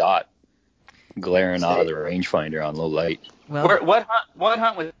red dot glaring out of the rangefinder on low light. Well, What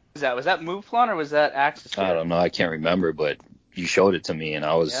hunt was that? Was that mouflon or was that axis deer? I don't know. I can't remember, but you showed it to me, and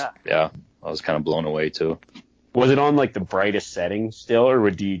I was I was kind of blown away too. Was it on like the brightest setting still, or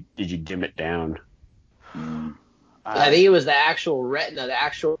did you dim it down? I think it was the actual retina, the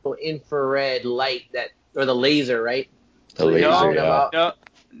actual infrared light or the laser, right? The laser, No,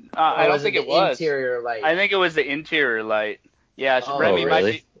 I don't think it was. Interior light. I think it was the interior light. Yeah, so Remy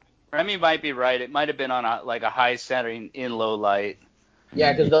really? might be right. It might have been on a high setting in low light.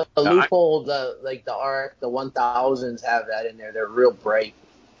 Yeah, because the loophole, the RX, the 1000s have that in there. They're real bright.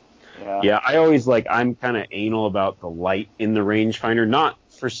 Yeah, I always I'm kind of anal about the light in the rangefinder, not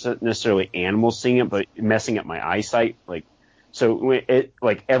for necessarily animals seeing it, but messing up my eyesight.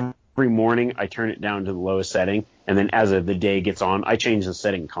 Every morning I turn it down to the lowest setting, and then as the day gets on, I change the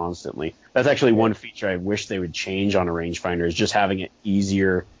setting constantly. That's actually one feature I wish they would change on a rangefinder, is just having it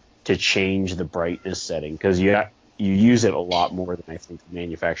easier to change the brightness setting, because you use it a lot more than I think the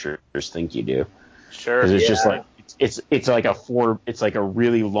manufacturers think you do. Sure. Because it's just it's like a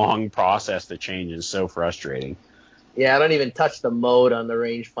really long process to change. It's so frustrating. Yeah, I don't even touch the mode on the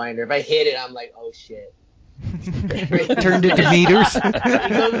rangefinder. If I hit it, I'm like, oh shit. Turned into meters. It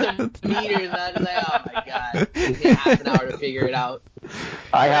goes to meters, and I'm like, oh my god. It takes me half an hour to figure it out.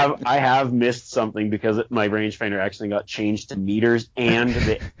 I have missed something because my rangefinder actually got changed to meters and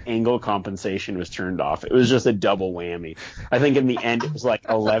the angle compensation was turned off. It was just a double whammy. I think in the end it was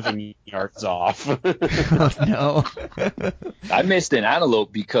 11 yards off. Oh, no. I missed an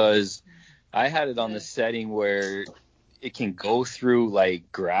antelope because I had it on the setting where it can go through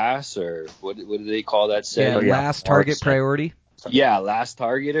grass, or what do they call that setting? Yeah, last target priority. Yeah, last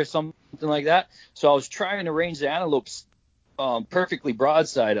target or something like that. So I was trying to range the antelopes perfectly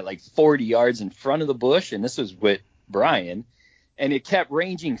broadside at 40 yards in front of the bush, and this was with Brian, and it kept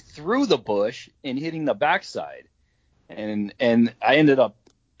ranging through the bush and hitting the backside, and I ended up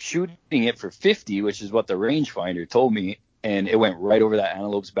shooting it for 50, which is what the rangefinder told me, and it went right over that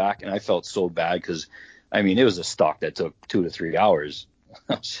antelope's back, and I felt so bad because, it was a stalk that took 2 to 3 hours.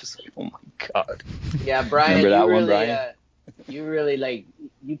 I was just like, oh my god. Yeah, Brian, remember that you one, really, Brian? You really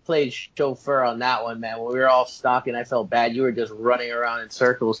you played chauffeur on that one, man. When we were all stalking, I felt bad. You were just running around in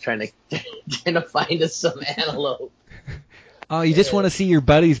circles trying to find us some antelope. Oh, you just want to see your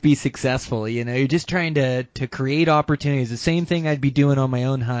buddies be successful, You're just trying to create opportunities. The same thing I'd be doing on my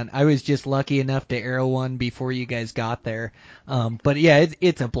own hunt. I was just lucky enough to arrow one before you guys got there. But yeah,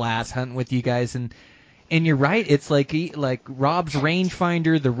 it's a blast hunting with you guys, and you're right. It's like Rob's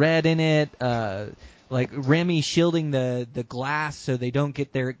rangefinder, the red in it, Remy shielding the glass so they don't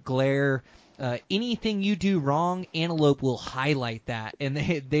get their glare. Anything you do wrong, Antelope will highlight that, and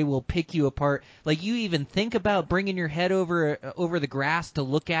they will pick you apart. You even think about bringing your head over the grass to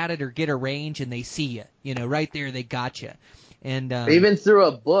look at it or get a range, and they see you. Right there, they got you. And even through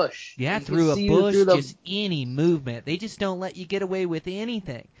a bush. Yeah, you through a bush, just any movement. They just don't let you get away with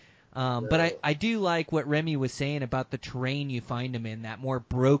anything. But I do like what Remy was saying about the terrain you find them in, that more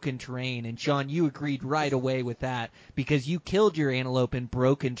broken terrain. And Sean, you agreed right away with that because you killed your antelope in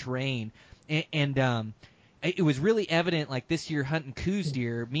broken terrain. And it was really evident, this year hunting Coues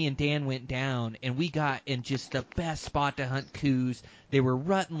deer, me and Dan went down, and we got in just the best spot to hunt Coues. They were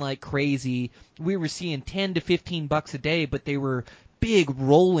rutting like crazy. We were seeing 10 to 15 bucks a day, but they were big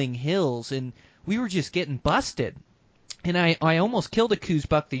rolling hills, and we were just getting busted. And I almost killed a Coues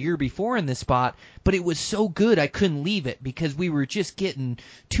buck the year before in this spot, but it was so good I couldn't leave it because we were just getting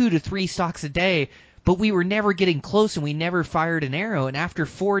 2 to 3 stalks a day, but we were never getting close and we never fired an arrow. And after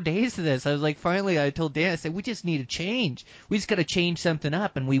 4 days of this, I was finally I told Dan, I said, we just need a change. We just got to change something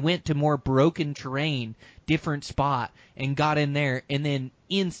up. And we went to more broken terrain, different spot, and got in there. And then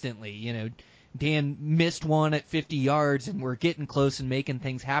instantly, Dan missed one at 50 yards, and we're getting close and making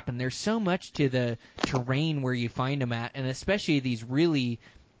things happen. There's so much to the terrain where you find them at, and especially these really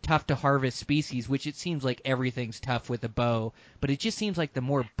tough-to-harvest species, which it seems like everything's tough with a bow, but it just seems like the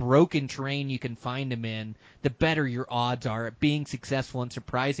more broken terrain you can find them in, the better your odds are at being successful and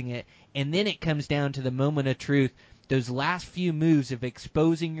surprising it. And then it comes down to the moment of truth, those last few moves of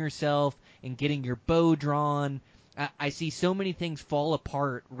exposing yourself and getting your bow drawn. I see so many things fall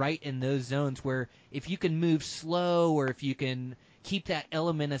apart right in those zones where if you can move slow or if you can keep that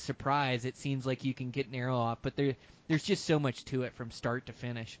element of surprise, it seems like you can get an arrow off. But there's just so much to it from start to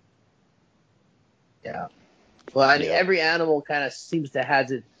finish. Yeah. Well, every animal kind of seems to has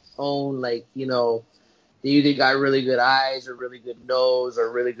its own, they either got really good eyes or really good nose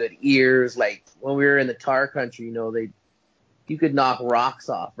or really good ears. Like when we were in the tar country, you could knock rocks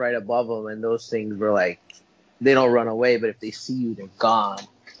off right above them, and those things were they don't run away, but if they see you, they're gone.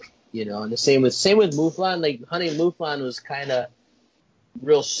 And the same with mouflon. Hunting mouflon was kind of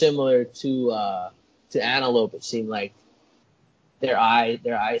real similar to antelope. It seemed like their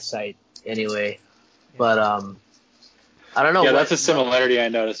eyesight anyway. But I don't know. Yeah, that's a similarity I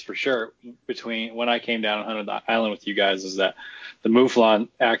noticed for sure between when I came down and hunted the island with you guys. Is that the mouflon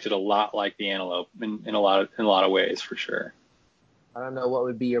acted a lot like the antelope in a lot of ways for sure. I don't know what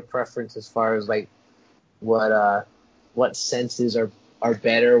would be your preference as far as what senses are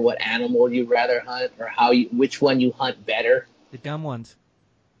better, what animal you'd rather hunt, or which one you hunt better. The dumb ones.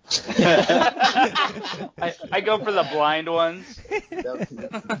 I go for the blind ones.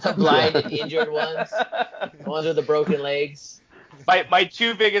 The blind and injured ones. The ones with the broken legs. My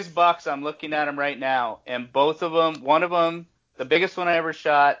two biggest bucks, I'm looking at them right now, and both of them, one of them, the biggest one I ever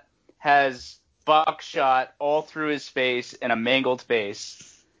shot, has buckshot all through his face and a mangled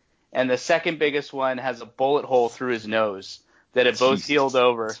face. And the second biggest one has a bullet hole through his nose that had both healed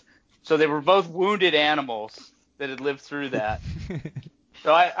over. So they were both wounded animals that had lived through that.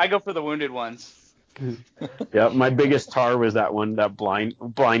 So I go for the wounded ones. Yeah, my biggest tar was that one, that blind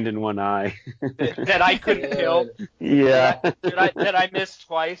in one eye. That I couldn't kill. Yeah. That I missed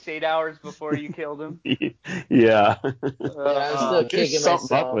twice, 8 hours before you killed him. Yeah. I'm still kicking There's something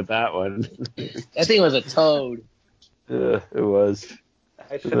myself. up with that one. That thing was a toad. It was.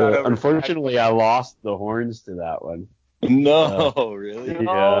 Unfortunately, I lost the horns to that one. No, really?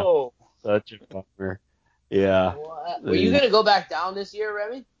 No. Yeah, such a bummer. Yeah. What? Were you gonna go back down this year,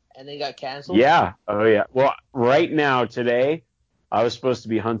 Remy? And then got canceled? Yeah. Oh, yeah. Well, right now, today, I was supposed to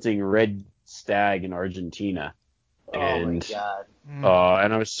be hunting red stag in Argentina. Oh my god.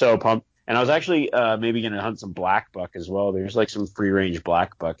 And I was so pumped. And I was actually maybe going to hunt some black buck as well. There's like some free range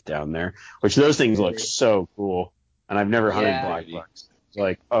black buck down there, which those things look so cool. And I've never hunted black bucks. It's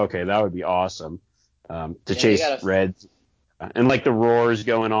like, okay, that would be awesome to chase reds. And like the roar's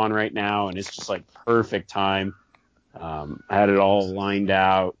going on right now, and it's just like perfect time. I had it all lined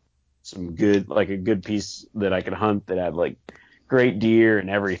out. Some good, like a good piece that I could hunt that had like great deer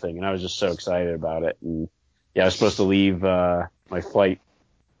and everything. And I was just so excited about it. And yeah, I was supposed to leave, my flight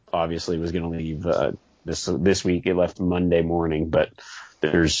obviously was going to leave, this week. It left Monday morning, but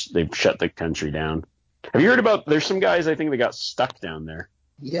they've shut the country down. Have you heard about, there's some guys I think that got stuck down there.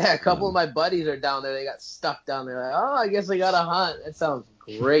 Yeah, a couple of my buddies are down there. They got stuck down there. Like, oh, I guess I got to hunt. That sounds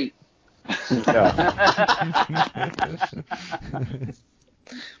great.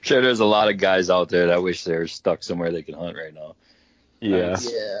 I'm sure there's a lot of guys out there that wish they were stuck somewhere they could hunt right now. Yeah.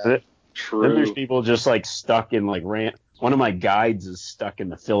 True. Then there's people just like stuck in like one of my guides is stuck in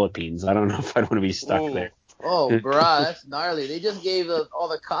the Philippines. I don't know if I'd want to be stuck there. Oh, bruh, that's gnarly. They just gave all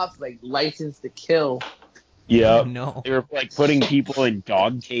the cops like license to kill. Yeah. No. They were like putting people in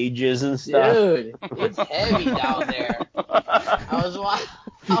dog cages and stuff. Dude, it's heavy down there. I was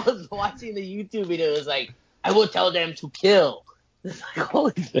watching the YouTube video. It was like, I will tell them to kill. It's like,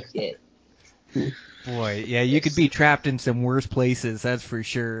 holy shit. Boy, yeah, you could be trapped in some worse places, that's for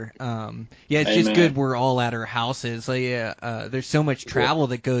sure. It's just good we're all at our houses. Like, there's so much travel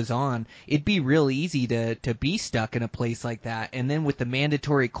that goes on. It'd be real easy to be stuck in a place like that. And then with the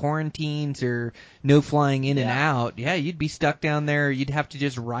mandatory quarantines or no flying in and out, you'd be stuck down there. You'd have to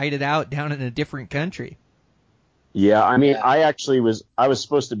just ride it out down in a different country. Yeah, I mean, I was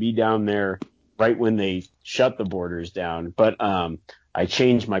supposed to be down there right when they shut the borders down, but I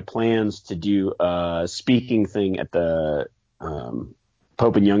changed my plans to do a speaking thing at the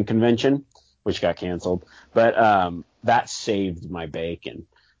Pope and Young convention, which got canceled. But that saved my bacon.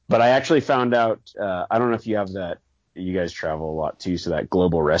 But I actually found out, I don't know if you have that, you guys travel a lot too, so that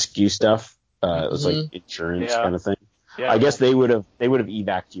global rescue stuff, it was like insurance kind of thing. Yeah. I guess they would have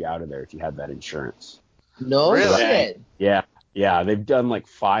evac'd you out of there if you had that insurance. No shit. Yeah. Yeah. They've done like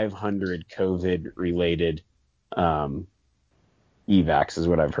 500 COVID related evacs is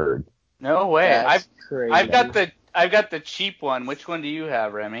what I've heard. No way. That's crazy. I've got the cheap one. Which one do you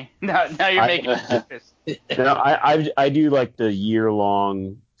have, Remy? Now you're making me nervous. No, I do like the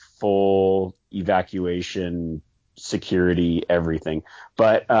year-long full evacuation, security, everything.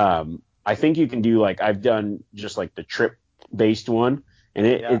 But I think you can do like I've done just like the trip-based one,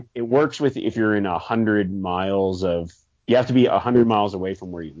 and it works with if you're in 100 miles of. You have to be 100 miles away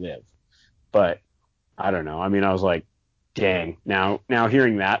from where you live. But I don't know. I mean, I was like, dang. Now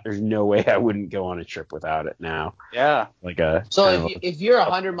hearing that, there's no way I wouldn't go on a trip without it now. Yeah. Like a. So if you're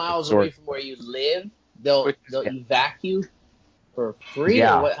 100 miles away from where you live, they'll evac you for free.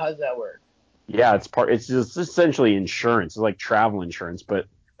 Yeah. Or what? How does that work? Yeah, it's just essentially insurance. It's like travel insurance, but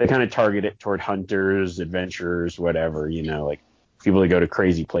they kind of target it toward hunters, adventurers, whatever. You know, like people that go to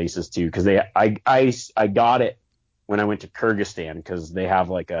crazy places too. Because I got it when I went to Kyrgyzstan because they have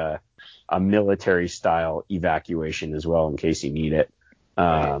like a military style evacuation as well in case you need it.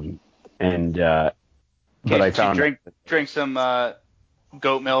 But I found drink some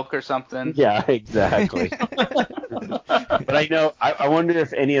goat milk or something. Yeah, exactly. But I wonder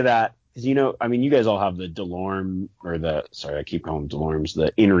if any of that, because I mean, you guys all have the DeLorme or I keep calling them DeLormes,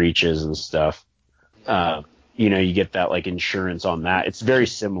 the InReaches and stuff. You get that like insurance on that. It's very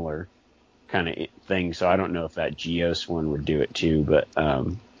similar kind of thing. So I don't know if that Geos one would do it too, but.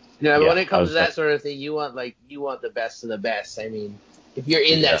 When it comes to that sort of thing, you want the best of the best. I mean, if you're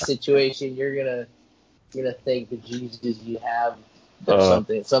in Yeah. that situation, you're gonna thank the Jesus you have or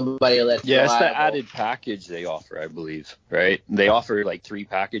somebody that's Yeah, it's the reliable. added package they offer, I believe, right? They offer like 3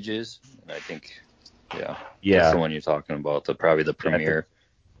 packages, and I think, that's Yeah. the one you're talking about, probably the premier.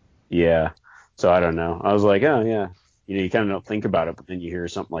 Yeah. So I don't know. I was like, oh yeah. You kind of don't think about it, but then you hear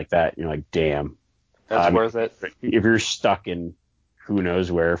something like that, and you're like, damn. That's worth it. If you're stuck in who knows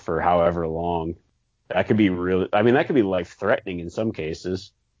where for however long, that could be that could be life threatening in some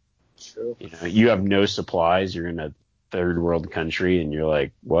cases. True. You have no supplies. You're in a third world country, and you're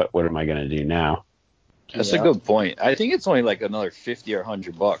like, what am I going to do now? That's a good point. I think it's only like another $50 or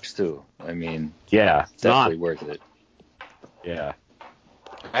 $100 too. I mean, yeah, definitely worth it. Yeah.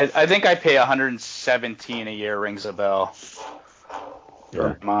 I think I pay $117 a year, rings a bell.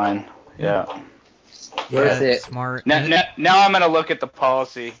 Yeah. Mine. Yeah. Worth it. Smart. Now I'm gonna look at the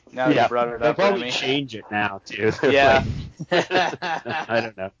policy. Now that you brought it They'll up, probably Remy. change it now too. Yeah. I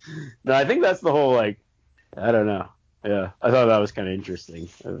don't know. No, I think that's the whole I don't know. Yeah, I thought that was kind of interesting.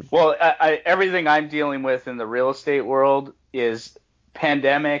 Well, everything I'm dealing with in the real estate world is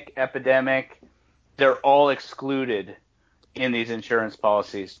pandemic, epidemic. They're all excluded in these insurance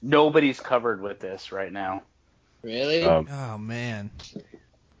policies. Nobody's covered with this right now. Really? Oh man.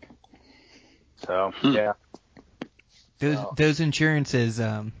 So yeah. Those insurances,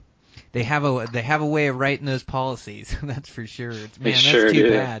 they have a way of writing those policies. That's for sure. That's too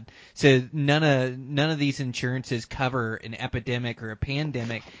bad. So none of these insurances cover an epidemic or a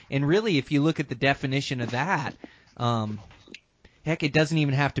pandemic. And really, if you look at the definition of that, heck, it doesn't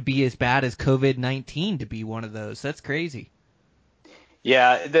even have to be as bad as COVID-19 to be one of those. That's crazy.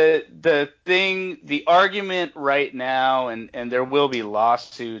 Yeah, the argument right now, and there will be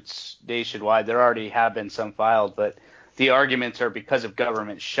lawsuits nationwide. There already have been some filed, but the arguments are because of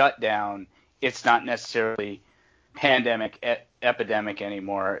government shutdown, it's not necessarily pandemic, epidemic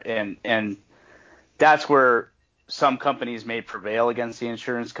anymore. And that's where some companies may prevail against the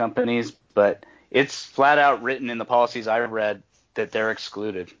insurance companies, but it's flat out written in the policies I've read that they're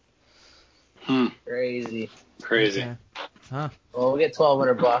excluded. Crazy. Okay. Huh. Well, we'll get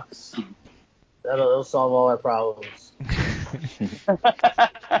 $1,200. That'll solve all our problems.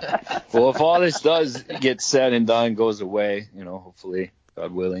 Well, if all this does get said and done, goes away, hopefully,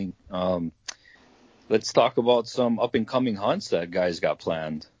 God willing, let's talk about some up and coming hunts that guys got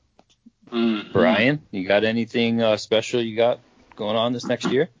planned. Brian, you got anything special you got going on this next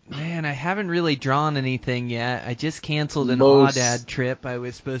year? Man, I haven't really drawn anything yet. I just canceled an Aoudad trip. I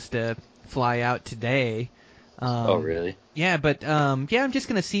was supposed to fly out today. Oh, really? Yeah, but I'm just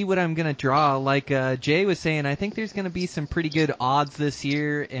gonna see what I'm gonna draw. Like Jay was saying, I think there's gonna be some pretty good odds this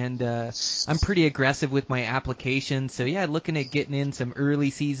year, and I'm pretty aggressive with my application. So yeah, looking at getting in some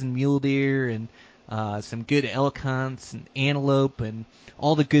early season mule deer and some good elk hunts and antelope and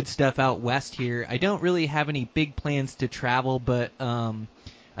all the good stuff out west here. I don't really have any big plans to travel, but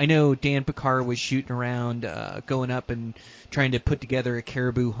I know Dan Picard was shooting around, going up and trying to put together a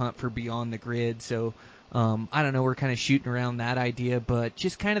caribou hunt for Beyond the Grid. So I don't know, we're kind of shooting around that idea, but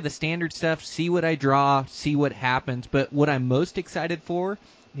just kind of the standard stuff, see what I draw, see what happens. But what I'm most excited for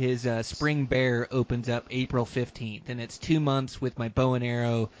is Spring Bear opens up April 15th, and it's 2 months with my bow and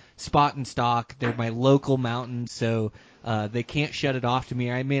arrow, spot and stock. They're my local mountains, so they can't shut it off to me.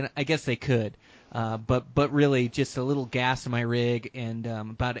 I mean, I guess they could. But really just a little gas in my rig, and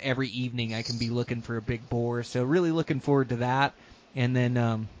about every evening I can be looking for a big boar. So really looking forward to that. And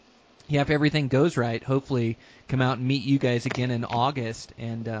then if everything goes right, hopefully come out and meet you guys again in August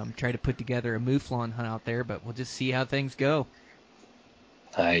and try to put together a mouflon hunt out there, but we'll just see how things go.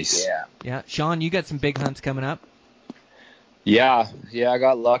 Nice. Yeah. Sean, you got some big hunts coming up? Yeah, I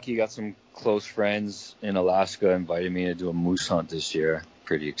got lucky. Got some close friends in Alaska invited me to do a moose hunt this year.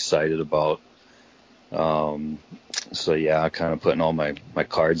 Pretty excited about. So yeah, kind of putting all my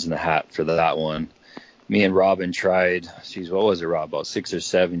cards in the hat for that one. Me and Robin tried, what was it, Rob, about 6 or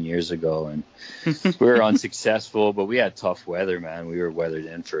 7 years ago, and we were unsuccessful, but we had tough weather, man. We were weathered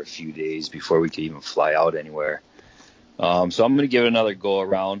in for a few days before we could even fly out anywhere. So I'm going to give it another go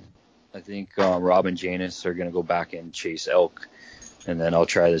around. I think Rob and Janus are going to go back and chase elk, and then I'll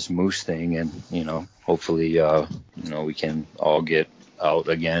try this moose thing, and, hopefully, we can all get out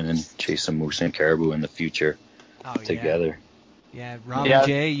again and chase some moose and caribou in the future together. Yeah, Rob and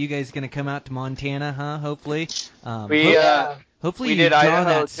Jay, you guys gonna come out to Montana, huh? Hopefully. Hopefully you did draw Idaho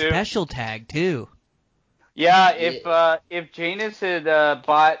that too. Special tag too. Yeah, if Janus had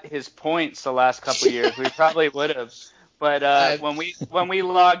bought his points the last couple of years, we probably would have. But when we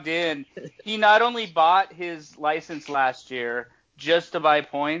logged in, he not only bought his license last year just to buy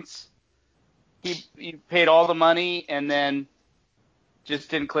points, he paid all the money, and then just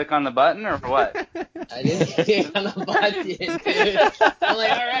didn't click on the button or what? I didn't click on the button, dude. I'm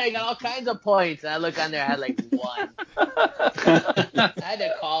like, all right, I got all kinds of points. And I look on there, I had like 1. I had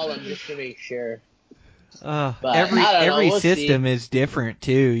to call him just to make sure. But Every we'll system see. is different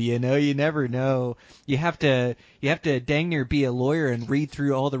too. You never know. You have to dang near be a lawyer and read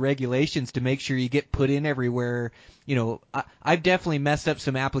through all the regulations to make sure you get put in everywhere. I've definitely messed up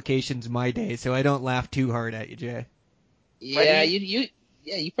some applications in my day, so I don't laugh too hard at you, Jay. Yeah,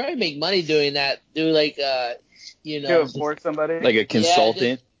 you probably make money doing that. Do like To afford somebody? Like a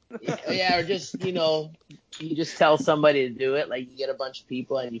consultant. Or just you just tell somebody to do it. Like you get a bunch of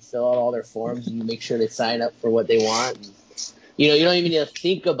people and you fill out all their forms and you make sure they sign up for what they want. And, you don't even need to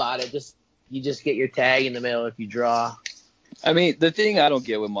think about it. You just get your tag in the mail if you draw. I mean, the thing I don't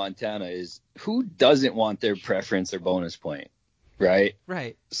get with Montana is who doesn't want their preference or bonus point, right?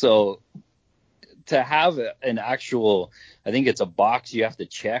 Right. So to have an actual, I think it's a box you have to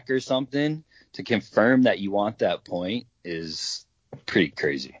check or something to confirm that you want that point is pretty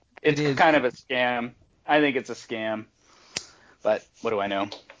crazy. It's kind of a scam. I think it's a scam, but what do I know?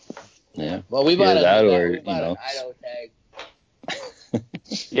 Yeah. Well, we bought an Idaho tag.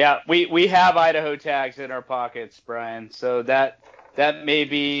 Yeah, we have Idaho tags in our pockets, Brian. So that may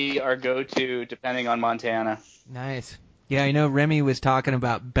be our go-to depending on Montana. Nice. Yeah, I know Remy was talking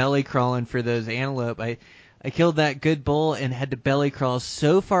about belly crawling for those antelope. I killed that good bull and had to belly crawl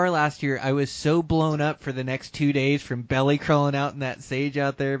so far last year. I was so blown up for the next 2 days from belly crawling out in that sage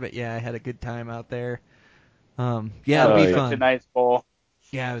out there. But yeah, I had a good time out there. It'll be fun. Such a nice bull.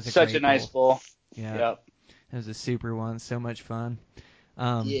 Yeah, it was such a nice bull. Yeah. Yep. It was a super one. So much fun.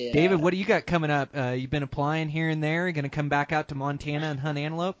 Yeah. David, what do you got coming up? You've been applying here and there. Going to come back out to Montana and hunt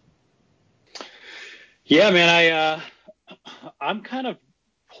antelope? Yeah, man. I'm kind of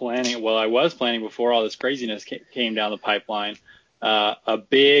planning. Well, I was planning before all this craziness came down the pipeline. A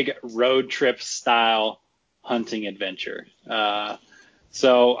big road trip style hunting adventure.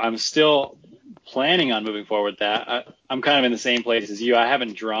 So I'm still planning on moving forward with that. I'm kind of in the same place as you. I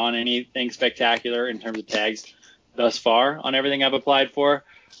haven't drawn anything spectacular in terms of tags thus far on everything I've applied for.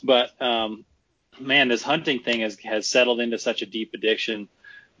 But, man, this hunting thing has settled into such a deep addiction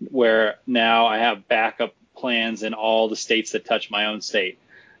where now I have backup plans in all the states that touch my own state.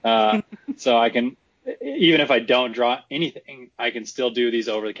 So I can, even if I don't draw anything, I can still do these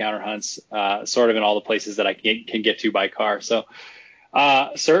over-the-counter hunts sort of in all the places that I can get to by car. So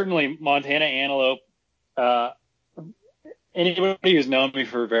certainly Montana antelope, anybody who's known me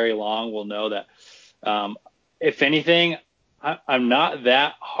for very long will know that if anything, I'm not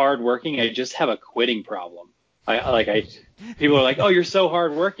that hardworking. I just have a quitting problem. People are like, oh, you're so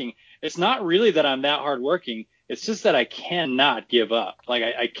hardworking. It's not really that I'm that hardworking. It's just that I cannot give up. Like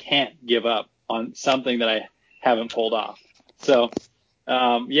I can't give up on something that I haven't pulled off. So,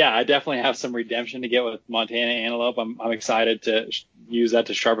 I definitely have some redemption to get with Montana antelope. I'm excited to use that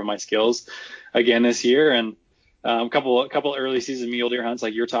to sharpen my skills again this year. And a couple early season mule deer hunts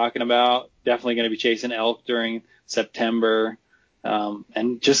like you're talking about. Definitely going to be chasing elk during September.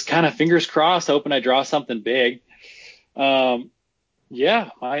 And just kind of fingers crossed, hoping I draw something big. My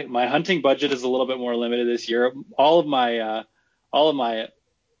hunting budget is a little bit more limited this year. All of my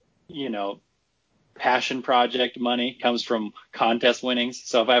passion project money comes from contest winnings.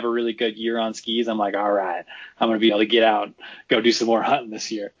 So if I have a really good year on skis, I'm like, all right, I'm going to be able to get out and go do some more hunting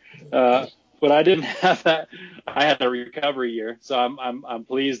this year. But I didn't have that. I had a recovery year. So I'm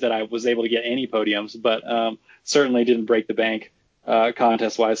pleased that I was able to get any podiums, but certainly didn't break the bank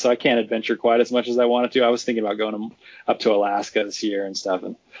contest wise. So I can't adventure quite as much as I wanted to. I was thinking about going up to Alaska this year and stuff,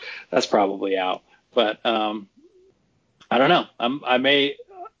 and that's probably out. But I don't know.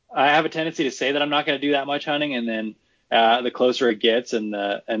 I have a tendency to say that I'm not going to do that much hunting, and then the closer it gets and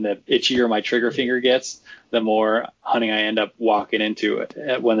the itchier my trigger finger gets, the more hunting I end up walking into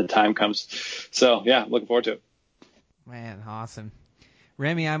it when the time comes. So yeah, looking forward to it. Man, awesome.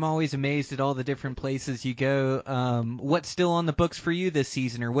 Remy, I'm always amazed at all the different places you go. What's still on the books for you this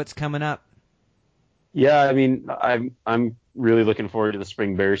season, or what's coming up? Yeah, I mean, I'm really looking forward to the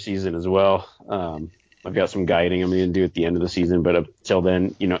spring bear season as well. I've got some guiding I'm going to do at the end of the season, but until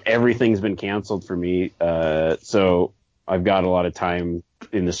then, everything's been canceled for me. So I've got a lot of time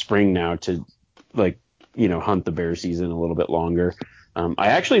in the spring now to hunt the bear season a little bit longer. I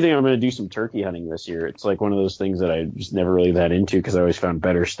actually think I'm going to do some turkey hunting this year. It's like one of those things that I just never really that into because I always found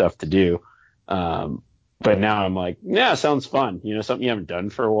better stuff to do. But now I'm like, yeah, sounds fun. Something you haven't done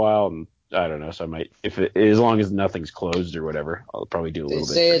for a while. And I don't know. So I might, as long as nothing's closed or whatever, I'll probably do a little bit.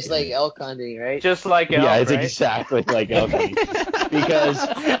 They say it's like elk hunting, right? Just like elk, yeah, it's right? exactly like elk hunting. Because,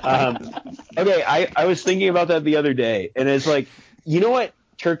 I was thinking about that the other day, and it's like, you know what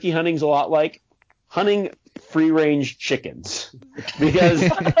turkey hunting's a lot like? Hunting free-range chickens. Because you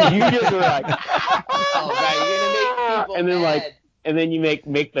just were like, Oh, God, you're going to make people and then mad. and then you make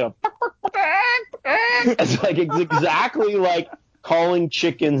the it's like it's exactly like calling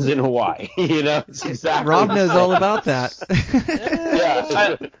chickens in Hawaii. It's exactly Rob knows all about that.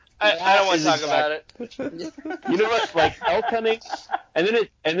 Yeah. I don't want to talk about it. You know what? Like elk hunting, and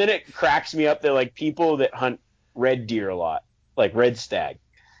then it cracks me up that like people that hunt red deer a lot, like red stag.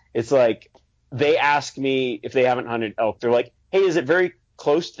 It's like they ask me if they haven't hunted elk. They're like, "Hey, is it very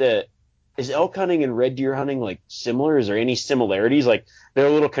close to? Is elk hunting and red deer hunting like similar? Is there any similarities?" Like they're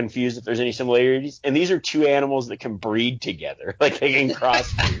a little confused if there's any similarities. And these are two animals that can breed together, like they can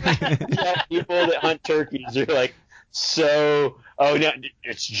cross. Yeah, people that hunt turkeys are like, so, oh no,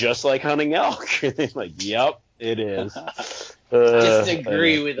 it's just like hunting elk. And they're like, yep, it is. Just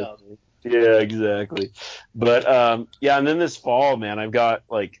agree with them. Yeah, exactly. But yeah, and then this fall, man, I've got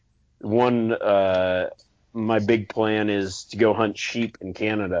like my big plan is to go hunt sheep in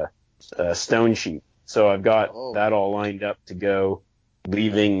Canada, stone sheep. So I've got that all lined up to go,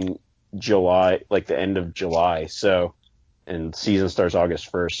 leaving July, like the end of July. So, and season starts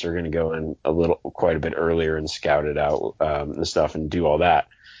August 1st. So we're going to go in quite a bit earlier and scout it out and stuff and do all that.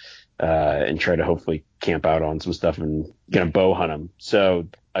 And try to hopefully camp out on some stuff and gonna bow hunt them. So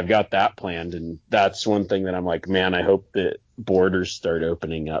I've got that planned, and that's one thing that I'm like, man, I hope that borders start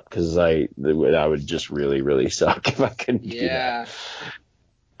opening up, because that would just really, really suck if I couldn't do that.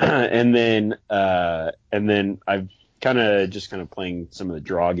 And then I've kind of playing some of the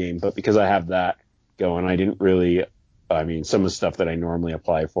draw game, but because I have that going, some of the stuff that I normally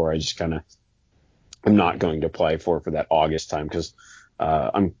apply for, I'm not going to apply for that August time, because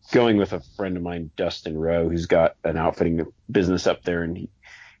I'm going with a friend of mine, Dustin Rowe, who's got an outfitting business up there, and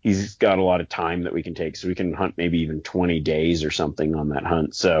he's got a lot of time that we can take, so we can hunt maybe even 20 days or something on that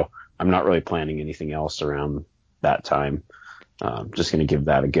hunt. So I'm not really planning anything else around that time. Just going to give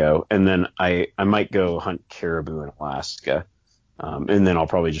that a go. And then I might go hunt caribou in Alaska. And then I'll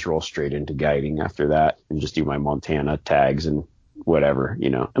probably just roll straight into guiding after that and just do my Montana tags and whatever,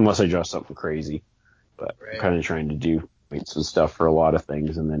 unless I draw something crazy. But I'm kind of trying to do some stuff for a lot of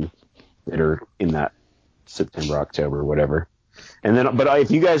things, and then that are in that September, October, whatever. And then, but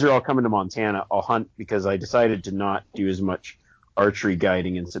if you guys are all coming to Montana, I'll hunt, because I decided to not do as much archery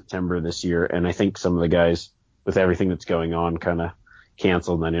guiding in September this year. And I think some of the guys, with everything that's going on, kind of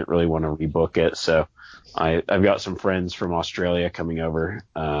canceled, and I didn't really want to rebook it. So I've got some friends from Australia coming over,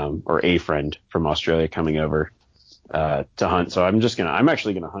 or a friend from Australia coming over to hunt. So I'm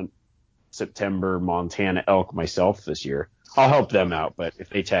actually going to hunt September Montana elk myself this year. I'll help them out, but if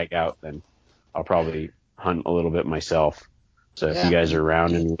they tag out, then I'll probably hunt a little bit myself. So if you guys are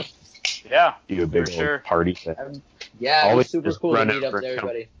around and do a big old party thing. Yeah, it's super cool to meet up with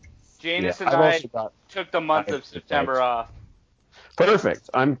everybody. Janus and I took the month of September off. Perfect.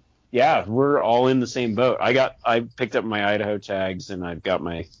 We're all in the same boat. I picked up my Idaho tags, and I've got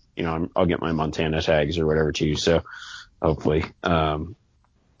my, I'll get my Montana tags or whatever too. So hopefully, that'll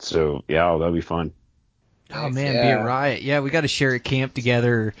be fun. Oh man, be a riot. Yeah, we got to share a camp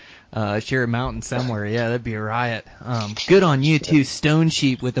together, share a mountain somewhere. Yeah, that'd be a riot. Good on you too, stone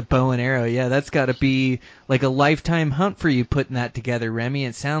sheep with a bow and arrow. Yeah, that's got to be like a lifetime hunt for you putting that together, Remy.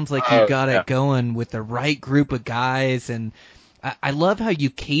 It sounds like you got it going with the right group of guys, and I love how you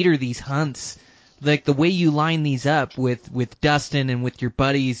cater these hunts. Like the way you line these up with Dustin and with your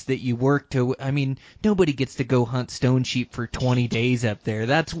buddies that you work to. I mean, nobody gets to go hunt stone sheep for 20 days up there.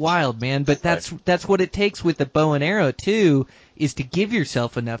 That's wild, man. But that's what it takes with the bow and arrow too, is to give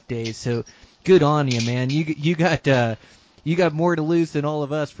yourself enough days. So good on you, man. You got more to lose than all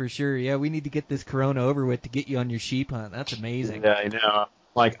of us for sure. Yeah, we need to get this corona over with to get you on your sheep hunt. That's amazing. Yeah, I know.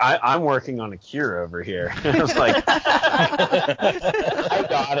 Like, I'm working on a cure over here. I was like, I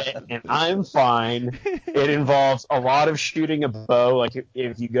got it, and I'm fine. It involves a lot of shooting a bow. Like,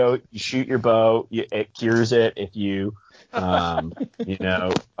 if you shoot your bow, it cures it. If you,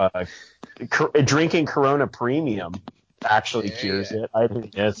 drinking Corona Premium actually cures it. I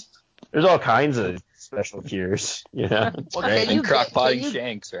think there's all kinds of special cures. Well, and crock-potting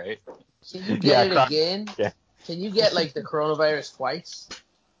shanks, right? Can you get it again? Yeah. Can you get, like, the coronavirus twice?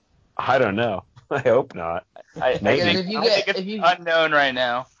 I don't know. I hope not. Maybe. If you unknown right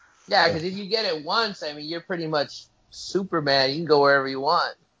now. Yeah, because if you get it once, I mean, you're pretty much Superman. You can go wherever you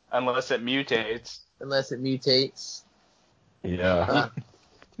want. Unless it mutates. Yeah.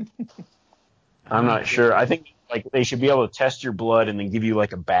 I'm not sure. I think they should be able to test your blood and then give you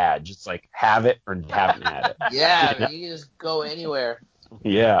like a badge. It's like, have it or haven't had it. Yeah, I mean, you can just go anywhere.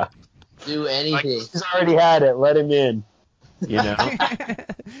 Yeah. Do anything. He's already had it. Let him in. You know,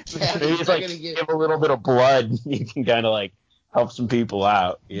 Yeah, maybe you're it's not like gonna get- give a little bit of blood. You can kind of like help some people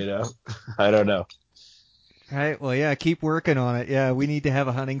out. You know, I don't know. Right. Well, yeah. Keep working on it. Yeah, we need to have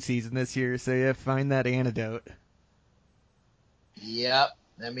a hunting season this year. So yeah, find that antidote. Yep.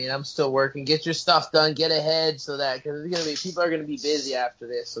 I mean, I'm still working. Get your stuff done. Get ahead so that because people are gonna be busy after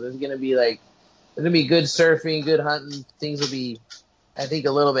this. So there's gonna be good surfing, good hunting. Things will be, I think,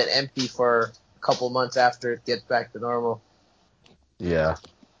 a little bit empty for a couple months after it gets back to normal. Yeah.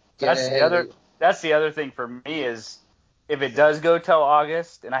 Get That's ahead. the other thing for me is if it does go till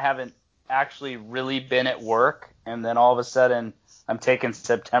August and I haven't actually really been at work and then all of a sudden I'm taking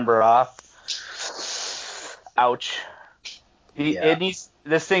September off. Ouch. Yeah.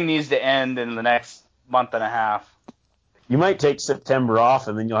 This thing needs to end in the next month and a half. You might take September off,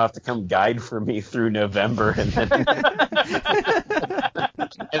 and then you'll have to come guide for me through November, and then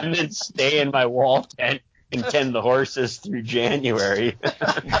and then stay in my wall tent and tend the horses through January.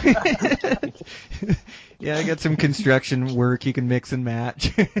 Yeah, I got some construction work you can mix and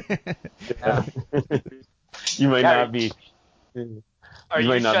match. Yeah. You might Yeah, not be. Are you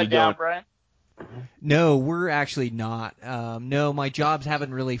might not shut be down, going. Brian? No, we're actually not. No, my jobs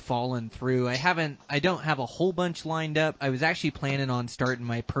haven't really fallen through. I don't have a whole bunch lined up. I was actually planning on starting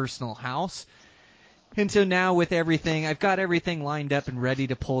my personal house. And so now with everything, I've got everything lined up and ready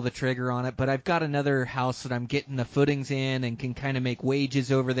to pull the trigger on it, but I've got another house that I'm getting the footings in and can kind of make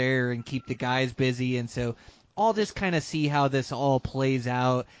wages over there and keep the guys busy. And so I'll just kind of see how this all plays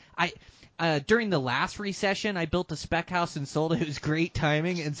out. During the last recession, I built a spec house and sold it. It was great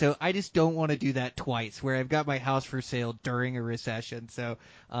timing, and so I just don't want to do that twice, where I've got my house for sale during a recession. So,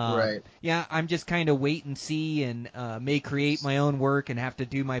 Right. yeah, I'm just kind of wait and see, and may create my own work and have to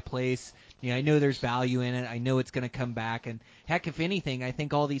do my place. You know, I know there's value in it. I know it's going to come back, and heck, if anything, I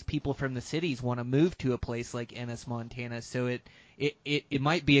think all these people from the cities want to move to a place like Ennis, Montana. So it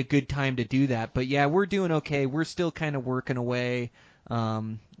might be a good time to do that. But yeah, we're doing okay. We're still kind of working away.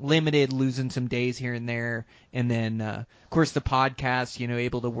 Limited, losing some days here and there, and then of course the podcast,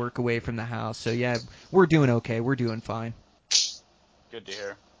 able to work away from the house. So yeah, we're doing okay. We're doing fine. Good to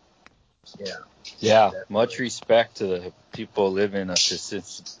hear. Yeah. Yeah, Definitely. much respect to the people living a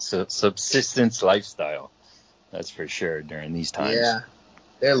subsistence lifestyle. That's for sure during these times. Yeah.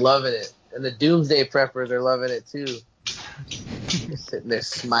 They're loving it. And the doomsday preppers are loving it too. They're sitting there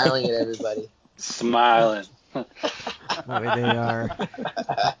smiling at everybody. Smiling. Boy, they are.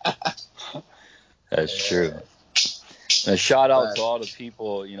 That's true. A shout out But- to all the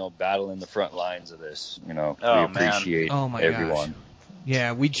people, battling the front lines of this. We Oh, man. appreciate Oh my everyone. gosh.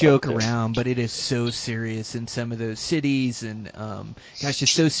 Yeah, we joke around, but it is so serious in some of those cities, and gosh,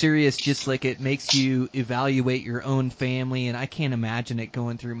 it's so serious. Just like it makes you evaluate your own family, and I can't imagine it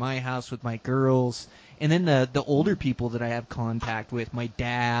going through my house with my girls, and then the older people that I have contact with, my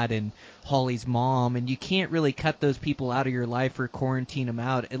dad and Holly's mom, and you can't really cut those people out of your life or quarantine them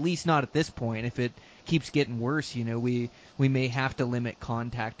out. At least not at this point. If it keeps getting worse, we may have to limit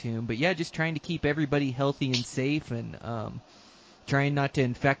contact to them. But yeah, just trying to keep everybody healthy and safe, and trying not to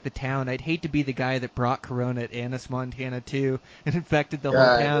infect the town. I'd hate to be the guy that brought Corona at Ennis, Montana, too, and infected the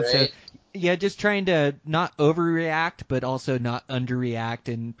whole town. Right. So, yeah, just trying to not overreact, but also not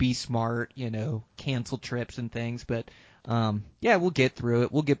underreact and be smart, cancel trips and things. But, yeah, we'll get through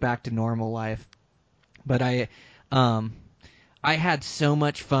it. We'll get back to normal life. But I had so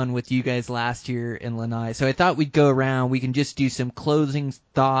much fun with you guys last year in Lanai, so I thought we'd go around. We can just do some closing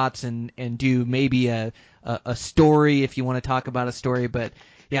thoughts and do maybe a story if you want to talk about a story. But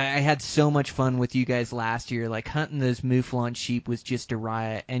yeah, I had so much fun with you guys last year. Like hunting those mouflon sheep was just a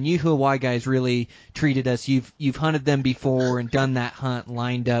riot, and you Hawaii guys really treated us. You've hunted them before and done that hunt,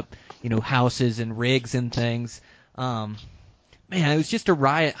 lined up houses and rigs and things. Man, it was just a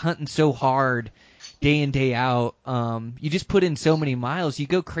riot hunting so hard. Day in, day out, you just put in so many miles. You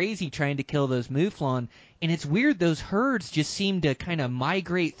go crazy trying to kill those mouflon, and it's weird. Those herds just seem to kind of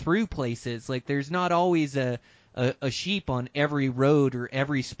migrate through places. Like there's not always a sheep on every road or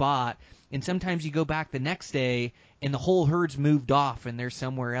every spot, and sometimes you go back the next day and the whole herd's moved off and they're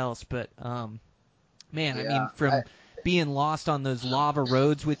somewhere else. But man, I mean, from being lost on those lava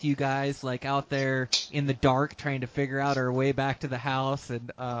roads with you guys, like out there in the dark trying to figure out our way back to the house,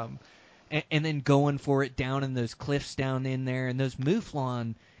 and then going for it down in those cliffs down in there, and those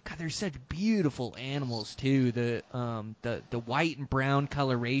mouflon, God, they're such beautiful animals too. The white and brown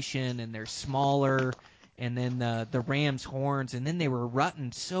coloration, and they're smaller, and then the ram's horns, and then they were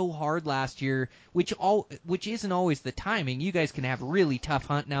rutting so hard last year, which isn't always the timing. You guys can have really tough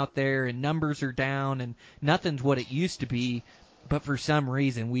hunting out there, and numbers are down, and nothing's what it used to be. But for some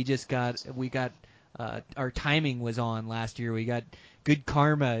reason, we got our timing was on last year. We got good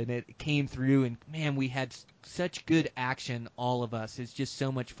karma, and it came through. And man, we had such good action, all of us. It's just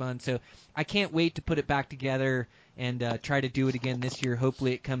so much fun. So I can't wait to put it back together and try to do it again this year.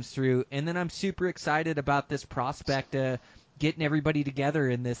 Hopefully it comes through. And then I'm super excited about this prospect getting everybody together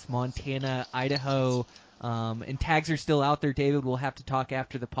in this Montana, Idaho, and tags are still out there, David. We'll have to talk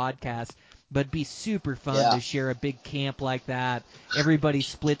after the podcast. But it'd be super fun to share a big camp like that. Everybody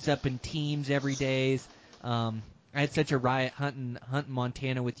splits up in teams every day. I had such a riot hunting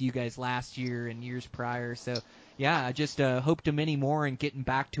Montana with you guys last year and years prior. So, yeah, I just hope to many more and getting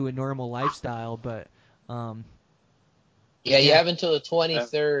back to a normal lifestyle. But you have until the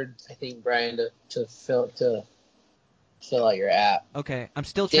 23rd, I think, Brian, to fill out your app. Okay, I'm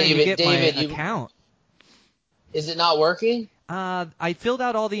still trying to get my account. Is it not working? I filled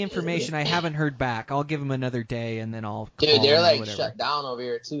out all the information. I haven't heard back. I'll give them another day, and then I'll call Dude, they're them like shut down over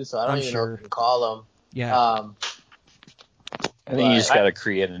here too, so I don't even know if you can call them. Yeah. I think you just got to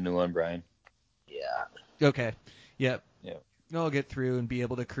create a new one, Brian. Yeah. Okay. Yep. I'll get through and be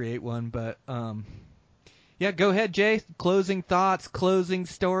able to create one, but yeah, go ahead, Jay. Closing thoughts, closing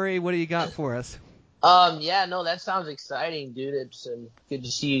story. What do you got for us? That sounds exciting, dude. It's good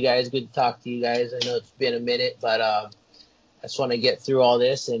to see you guys. Good to talk to you guys. I know it's been a minute, but I just want to get through all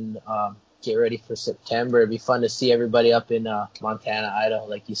this and get ready for September. It'd be fun to see everybody up in Montana, Idaho,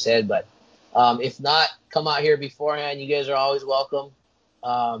 like you said. But if not, come out here beforehand. You guys are always welcome.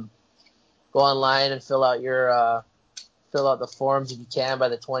 Go online and fill out the forms if you can by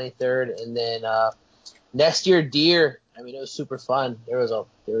the 23rd, and then next year deer. I mean, it was super fun. There was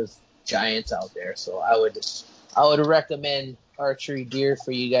giants out there, so I would recommend archery deer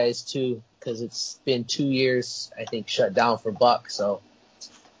for you guys too, because it's been 2 years, I think, shut down for buck. So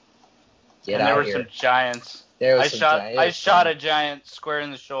get out here. There were some giants. I shot a giant square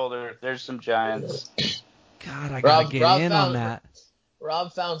in the shoulder. There's some giants. God, I gotta get in on that.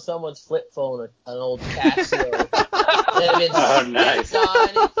 Rob found someone's flip phone, an old Casio. It had been spit on,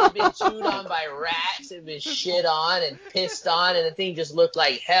 it had been chewed on by rats, it had been shit on and pissed on, and the thing just looked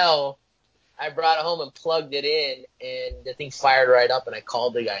like hell. I brought it home and plugged it in, and the thing fired right up, and I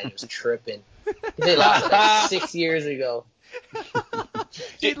called the guy, and he was tripping. They lost it like 6 years ago.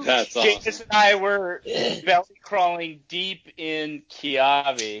 That's awesome. James and I were belly crawling deep in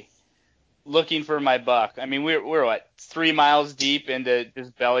Kiawe looking for my buck. I mean, we're what, 3 miles deep into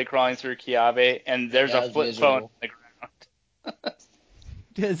just belly crawling through Kiawe, and there's a flip phone on the ground.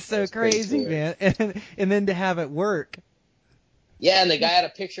 It's so crazy, man. And then to have it work. Yeah, and the guy had a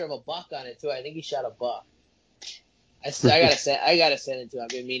picture of a buck on it too. I think he shot a buck. I gotta send it to him. I've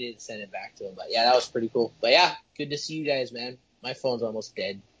been meaning to send it back to him, but yeah, that was pretty cool. But yeah, good to see you guys, man. My phone's almost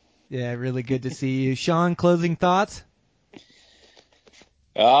dead. Yeah, really good to see you, Sean. Closing thoughts?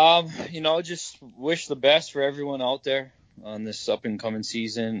 Just wish the best for everyone out there on this up and coming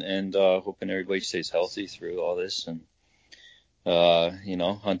season, and hoping everybody stays healthy through all this. And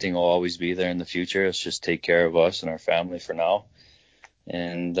hunting will always be there in the future. Let's just take care of us and our family for now.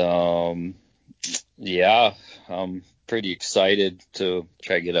 And I'm pretty excited to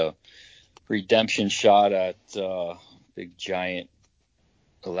try to get a redemption shot at big giant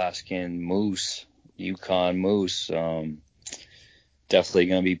Alaskan moose, Yukon moose. Definitely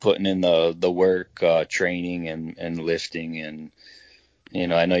going to be putting in the work, training and lifting, and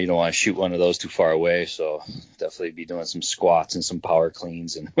I know you don't want to shoot one of those too far away, so definitely be doing some squats and some power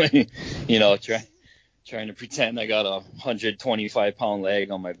cleans, and trying to pretend I got a 125-pound leg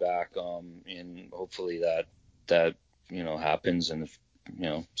on my back, and hopefully that happens in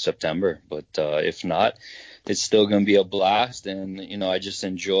September. But if not, it's still going to be a blast, and I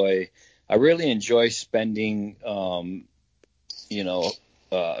really enjoy spending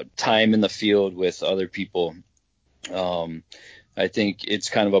time in the field with other people. I think it's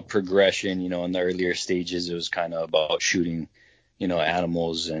kind of a progression. In the earlier stages, it was kind of about shooting,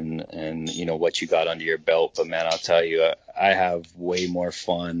 animals and what you got under your belt. But man, I'll tell you, I have way more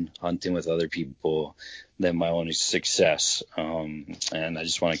fun hunting with other people than my own success. And I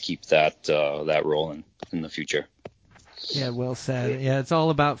just want to keep that rolling in the future. Yeah, well said. Yeah, it's all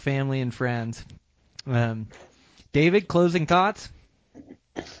about family and friends. David, closing thoughts?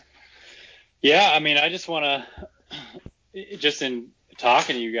 Yeah, I mean, I just want to, just in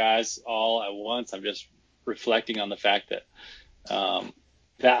talking to you guys all at once, I'm just reflecting on the fact that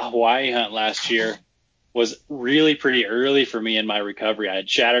that Hawaii hunt last year was really pretty early for me in my recovery. I had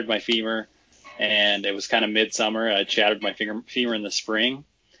shattered my femur, and it was kind of midsummer. I had shattered my femur in the spring,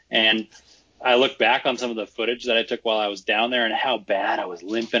 and I look back on some of the footage that I took while I was down there and how bad I was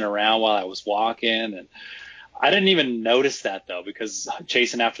limping around while I was walking, and I didn't even notice that though, because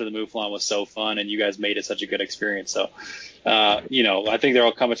chasing after the mouflon was so fun, and you guys made it such a good experience. So, I think there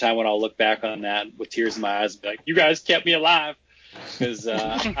will come a time when I'll look back on that with tears in my eyes and be like, "You guys kept me alive," because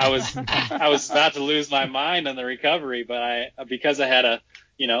I was about to lose my mind on the recovery, but because I had a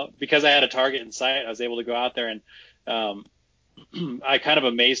target in sight, I was able to go out there and. I kind of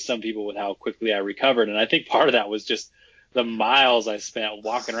amazed some people with how quickly I recovered, and I think part of that was just the miles I spent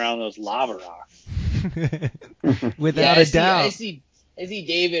walking around those lava rocks. Without a doubt. I see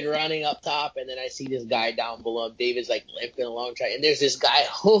David running up top, and then I see this guy down below him. David's like limping along, and there's this guy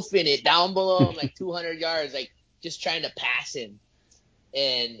hoofing it down below him, like 200 yards, like just trying to pass him.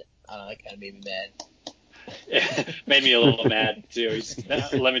 And I don't know, that kind of made me mad. It made me a little mad too.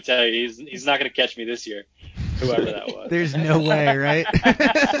 Let me tell you, he's not going to catch me this year, whoever that was. There's no way, right?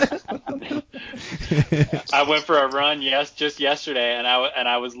 I went for a run just yesterday, and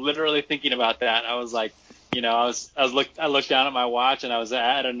I was literally thinking about that. I was like, I looked down at my watch, and I was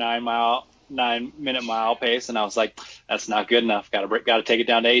at a 9-minute mile pace, and I was like, that's not good enough. Got to take it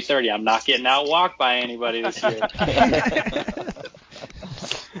down to 8:30. I'm not getting outwalked by anybody this year.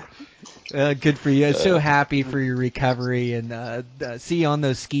 Good for you. So happy for your recovery, and see you on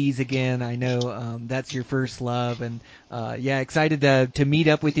those skis again. I know that's your first love, and excited to meet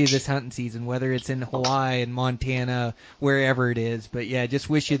up with you this hunting season, whether it's in Hawaii and Montana, wherever it is. But yeah, just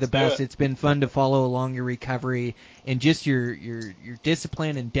wish you the best. It's been fun to follow along your recovery and just your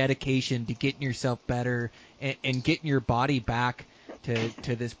discipline and dedication to getting yourself better and getting your body back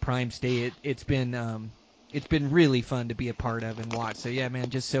to this prime state. It's been really fun to be a part of and watch. So, yeah, man,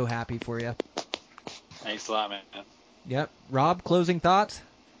 just so happy for you. Thanks a lot, man. Yep. Rob, closing thoughts?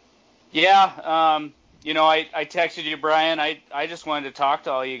 Yeah, I texted you, Brian. I just wanted to talk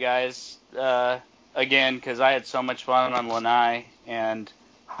to all you guys again because I had so much fun on Lanai and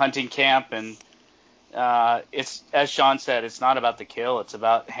hunting camp. And it's, as Sean said, it's not about the kill. It's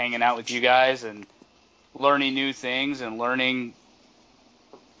about hanging out with you guys and learning new things and learning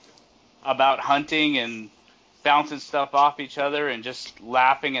about hunting and bouncing stuff off each other and just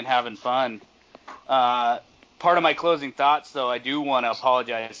laughing and having fun. Part of my closing thoughts, though, I do want to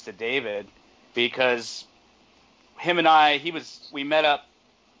apologize to David because him and we met up,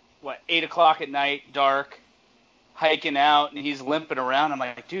 8 o'clock at night, dark, hiking out, and he's limping around. I'm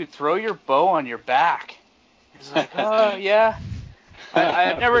like, dude, throw your bow on your back. He's like, oh, yeah.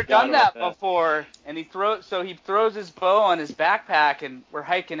 I've never done that before. And he throws his bow on his backpack, and we're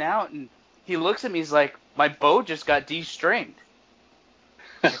hiking out, and he looks at me, he's like, my bow just got de-stringed.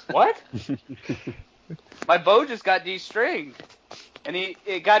 Like, what? My bow just got de-stringed. And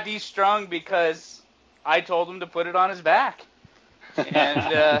it got de-strung because I told him to put it on his back.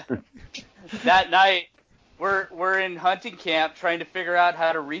 And that night, we're in hunting camp trying to figure out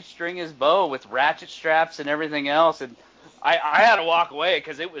how to restring his bow with ratchet straps and everything else. And I had to walk away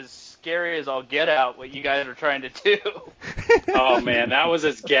because it was scary as all get out what you guys were trying to do. Oh man, that was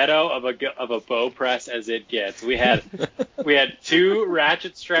as ghetto of a bow press as it gets. We had 2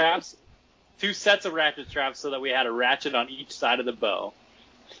 ratchet straps, 2 sets of ratchet straps, so that we had a ratchet on each side of the bow.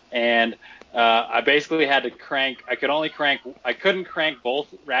 And I basically had to crank. I couldn't crank both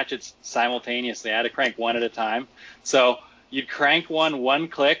ratchets simultaneously. I had to crank one at a time. So you'd crank one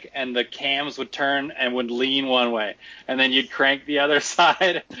click, and the cams would turn and would lean one way. And then you'd crank the other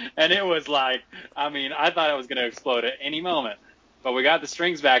side, and it was like, I thought it was going to explode at any moment. But we got the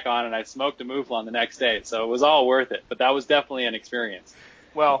strings back on, and I smoked a mouflon the next day, so it was all worth it. But that was definitely an experience.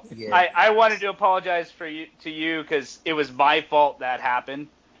 Well, yeah. I wanted to apologize to you because it was my fault that happened.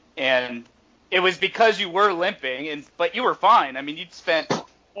 And it was because you were limping, but you were fine. You'd spent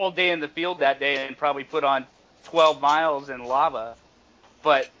all day in the field that day and probably put on 12 miles in lava.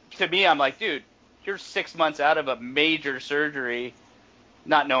 But to me, I'm like, dude, you're 6 months out of a major surgery,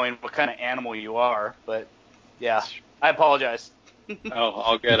 not knowing what kind of animal you are. But yeah, I apologize. Oh,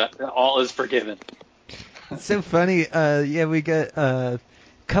 all good. All is forgiven. It's so funny. We got a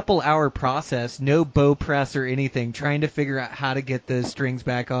couple-hour process, no bow press or anything, trying to figure out how to get the strings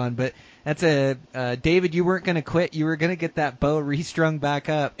back on. But that's David, you weren't going to quit. You were going to get that bow restrung back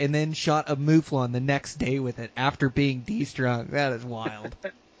up and then shot a mouflon the next day with it after being destrung. That is wild.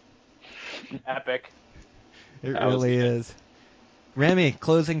 Epic. It really is. Remy,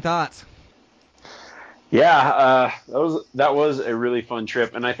 closing thoughts. Yeah, that was a really fun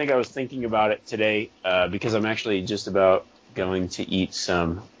trip, and I think I was thinking about it today because I'm actually just about going to eat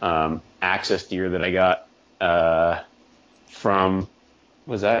some access deer that I got I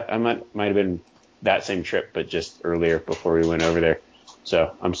might have been that same trip, but just earlier before we went over there.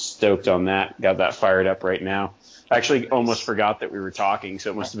 So I'm stoked on that. Got that fired up right now. I actually almost forgot that we were talking, so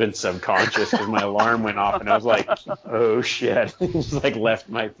it must have been subconscious because my alarm went off and I was like, oh shit. Just like left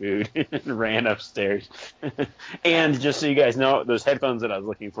my food and ran upstairs. And just so you guys know, those headphones that I was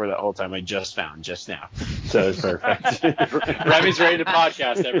looking for that whole time I just found just now. So it's perfect. Remy's ready to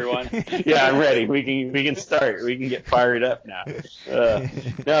podcast, everyone. Yeah, I'm ready. We can start. We can get fired up now.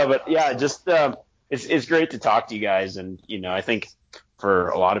 No, but yeah, just it's great to talk to you guys, and I think for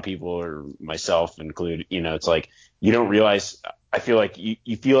a lot of people, or myself included, it's like you don't realize. I feel like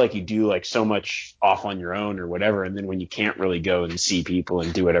you feel like you do like so much off on your own or whatever, and then when you can't really go and see people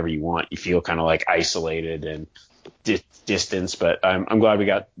and do whatever you want, you feel kind of like isolated and distance. But I'm glad we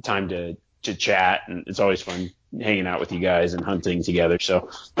got time to chat, and it's always fun hanging out with you guys and hunting together.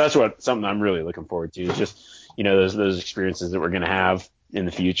 So that's something I'm really looking forward to. Is just those experiences that we're gonna have in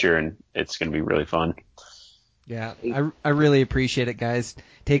the future, and it's gonna be really fun. Yeah, I really appreciate it, guys,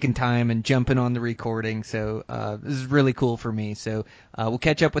 taking time and jumping on the recording. So this is really cool for me. So we'll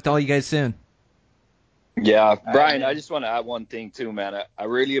catch up with all you guys soon. Yeah, Brian, I just want to add one thing too, man. I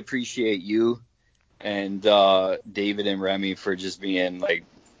really appreciate you and David and Remy for just being like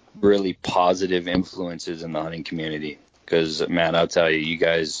really positive influences in the hunting community. Because, man, I'll tell you, you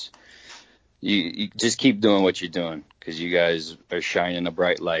guys, you just keep doing what you're doing, because you guys are shining a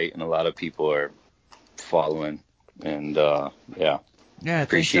bright light and a lot of people are following. And yeah,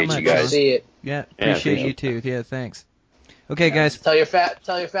 appreciate thanks so much, you guys. See it. Yeah, appreciate you too. Yeah, thanks. Okay, guys, Tell your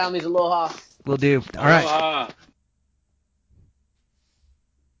families aloha. we'll do. All right. Aloha.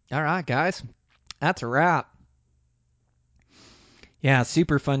 All right, guys, that's a wrap. Yeah,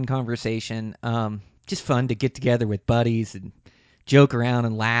 super fun conversation. Just fun to get together with buddies and joke around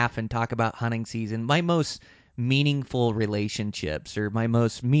and laugh and talk about hunting season. My most meaningful relationships or my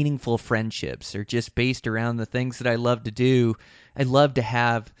most meaningful friendships are just based around the things that I love to do. I love to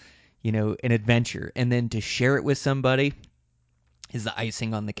have, an adventure, and then to share it with somebody is the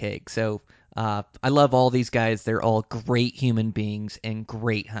icing on the cake. So I love all these guys. They're all great human beings and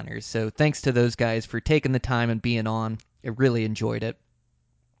great hunters. So thanks to those guys for taking the time and being on. I really enjoyed it.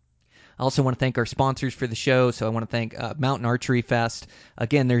 I also want to thank our sponsors for the show. So I want to thank Mountain Archery Fest.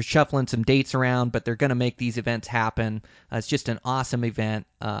 Again, they're shuffling some dates around, but they're going to make these events happen. It's just an awesome event.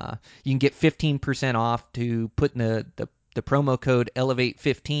 You can get 15% off to put in the promo code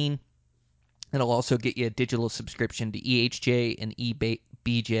Elevate15. It'll also get you a digital subscription to EHJ and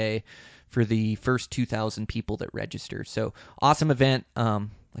EBJ for the first 2,000 people that register. So awesome event.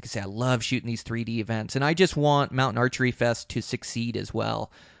 Like I said, I love shooting these 3D events, and I just want Mountain Archery Fest to succeed as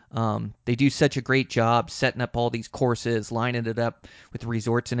well. They do such a great job setting up all these courses, lining it up with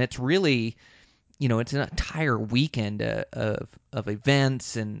resorts, and it's really, it's an entire weekend of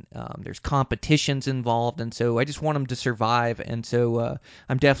events, and there's competitions involved, and so I just want them to survive, and so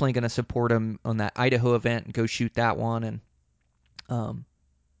I'm definitely going to support them on that Idaho event and go shoot that one, and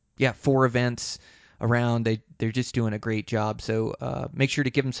 4 events around. They're just doing a great job, so make sure to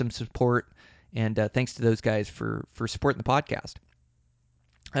give them some support, and thanks to those guys for supporting the podcast.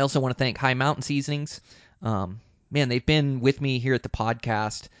 I also want to thank High Mountain Seasonings. Man, they've been with me here at the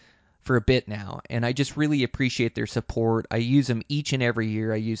podcast for a bit now, and I just really appreciate their support. I use them each and every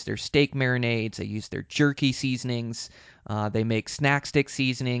year. I use their steak marinades. I use their jerky seasonings. They make snack stick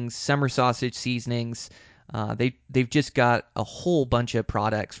seasonings, summer sausage seasonings. They've just got a whole bunch of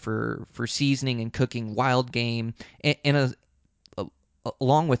products for seasoning and cooking wild game, and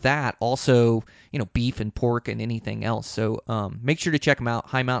along with that, also, beef and pork and anything else. So make sure to check them out,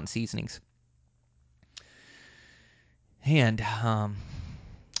 High Mountain Seasonings. And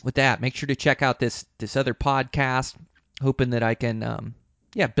with that, make sure to check out this other podcast, hoping that I can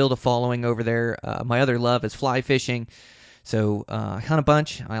build a following over there. My other love is fly fishing. So I hunt a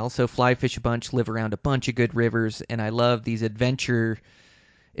bunch. I also fly fish a bunch, live around a bunch of good rivers, and I love these adventure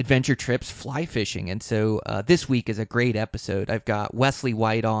trips, fly fishing. And so this week is a great episode. I've got Wesley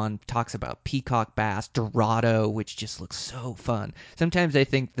White on, talks about peacock bass, Dorado, which just looks so fun. Sometimes I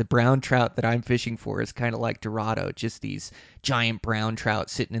think the brown trout that I'm fishing for is kind of like Dorado, just these giant brown trout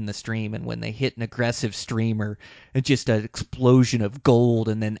sitting in the stream, and when they hit an aggressive streamer, it's just an explosion of gold,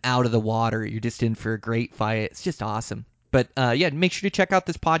 and then out of the water, you're just in for a great fight. It's just awesome. But make sure to check out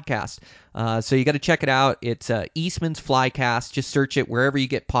this podcast. So you got to check it out. It's Eastman's Flycast. Just search it wherever you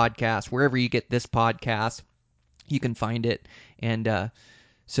get podcasts, wherever you get this podcast. You can find it. And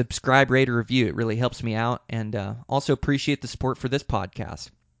subscribe, rate, or review. It really helps me out. And also appreciate the support for this podcast.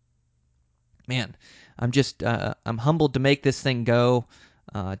 Man, I'm humbled to make this thing go.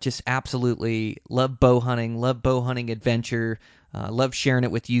 Just absolutely love bow hunting adventure. Love sharing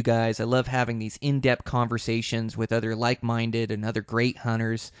it with you guys. I love having these in-depth conversations with other like-minded and other great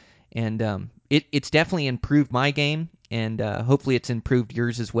hunters. And it's definitely improved my game, and hopefully it's improved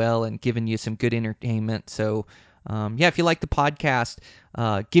yours as well and given you some good entertainment. So, if you like the podcast,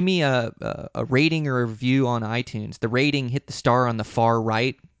 give me a rating or a review on iTunes. The rating, hit the star on the far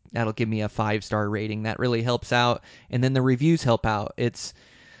right. That'll give me a 5-star rating. That really helps out. And then the reviews help out. It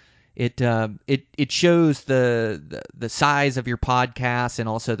shows the size of your podcast and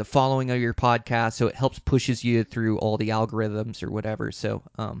also the following of your podcast, so it helps pushes you through all the algorithms or whatever. So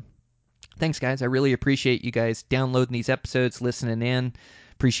thanks, guys. I really appreciate you guys downloading these episodes, listening in.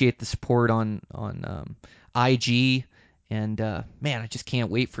 Appreciate the support on IG, and man, I just can't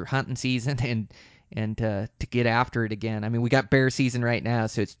wait for hunting season and to get after it again. I mean, we got bear season right now,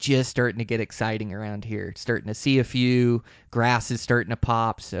 so it's just starting to get exciting around here. It's starting to see a few. Grass is starting to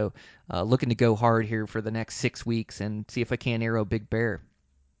pop, so looking to go hard here for the next 6 weeks and see if I can arrow big bear.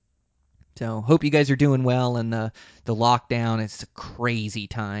 So hope you guys are doing well, and the lockdown is a crazy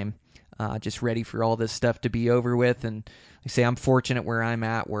time. Just ready for all this stuff to be over with. And like I say, I'm fortunate where I'm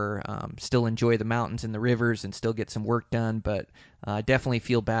at, where still enjoy the mountains and the rivers and still get some work done. But I definitely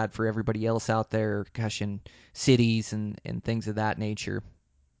feel bad for everybody else out there, gosh, in cities and things of that nature.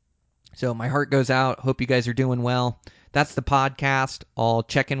 So my heart goes out. Hope you guys are doing well. That's the podcast. I'll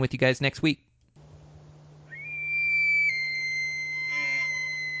check in with you guys next week.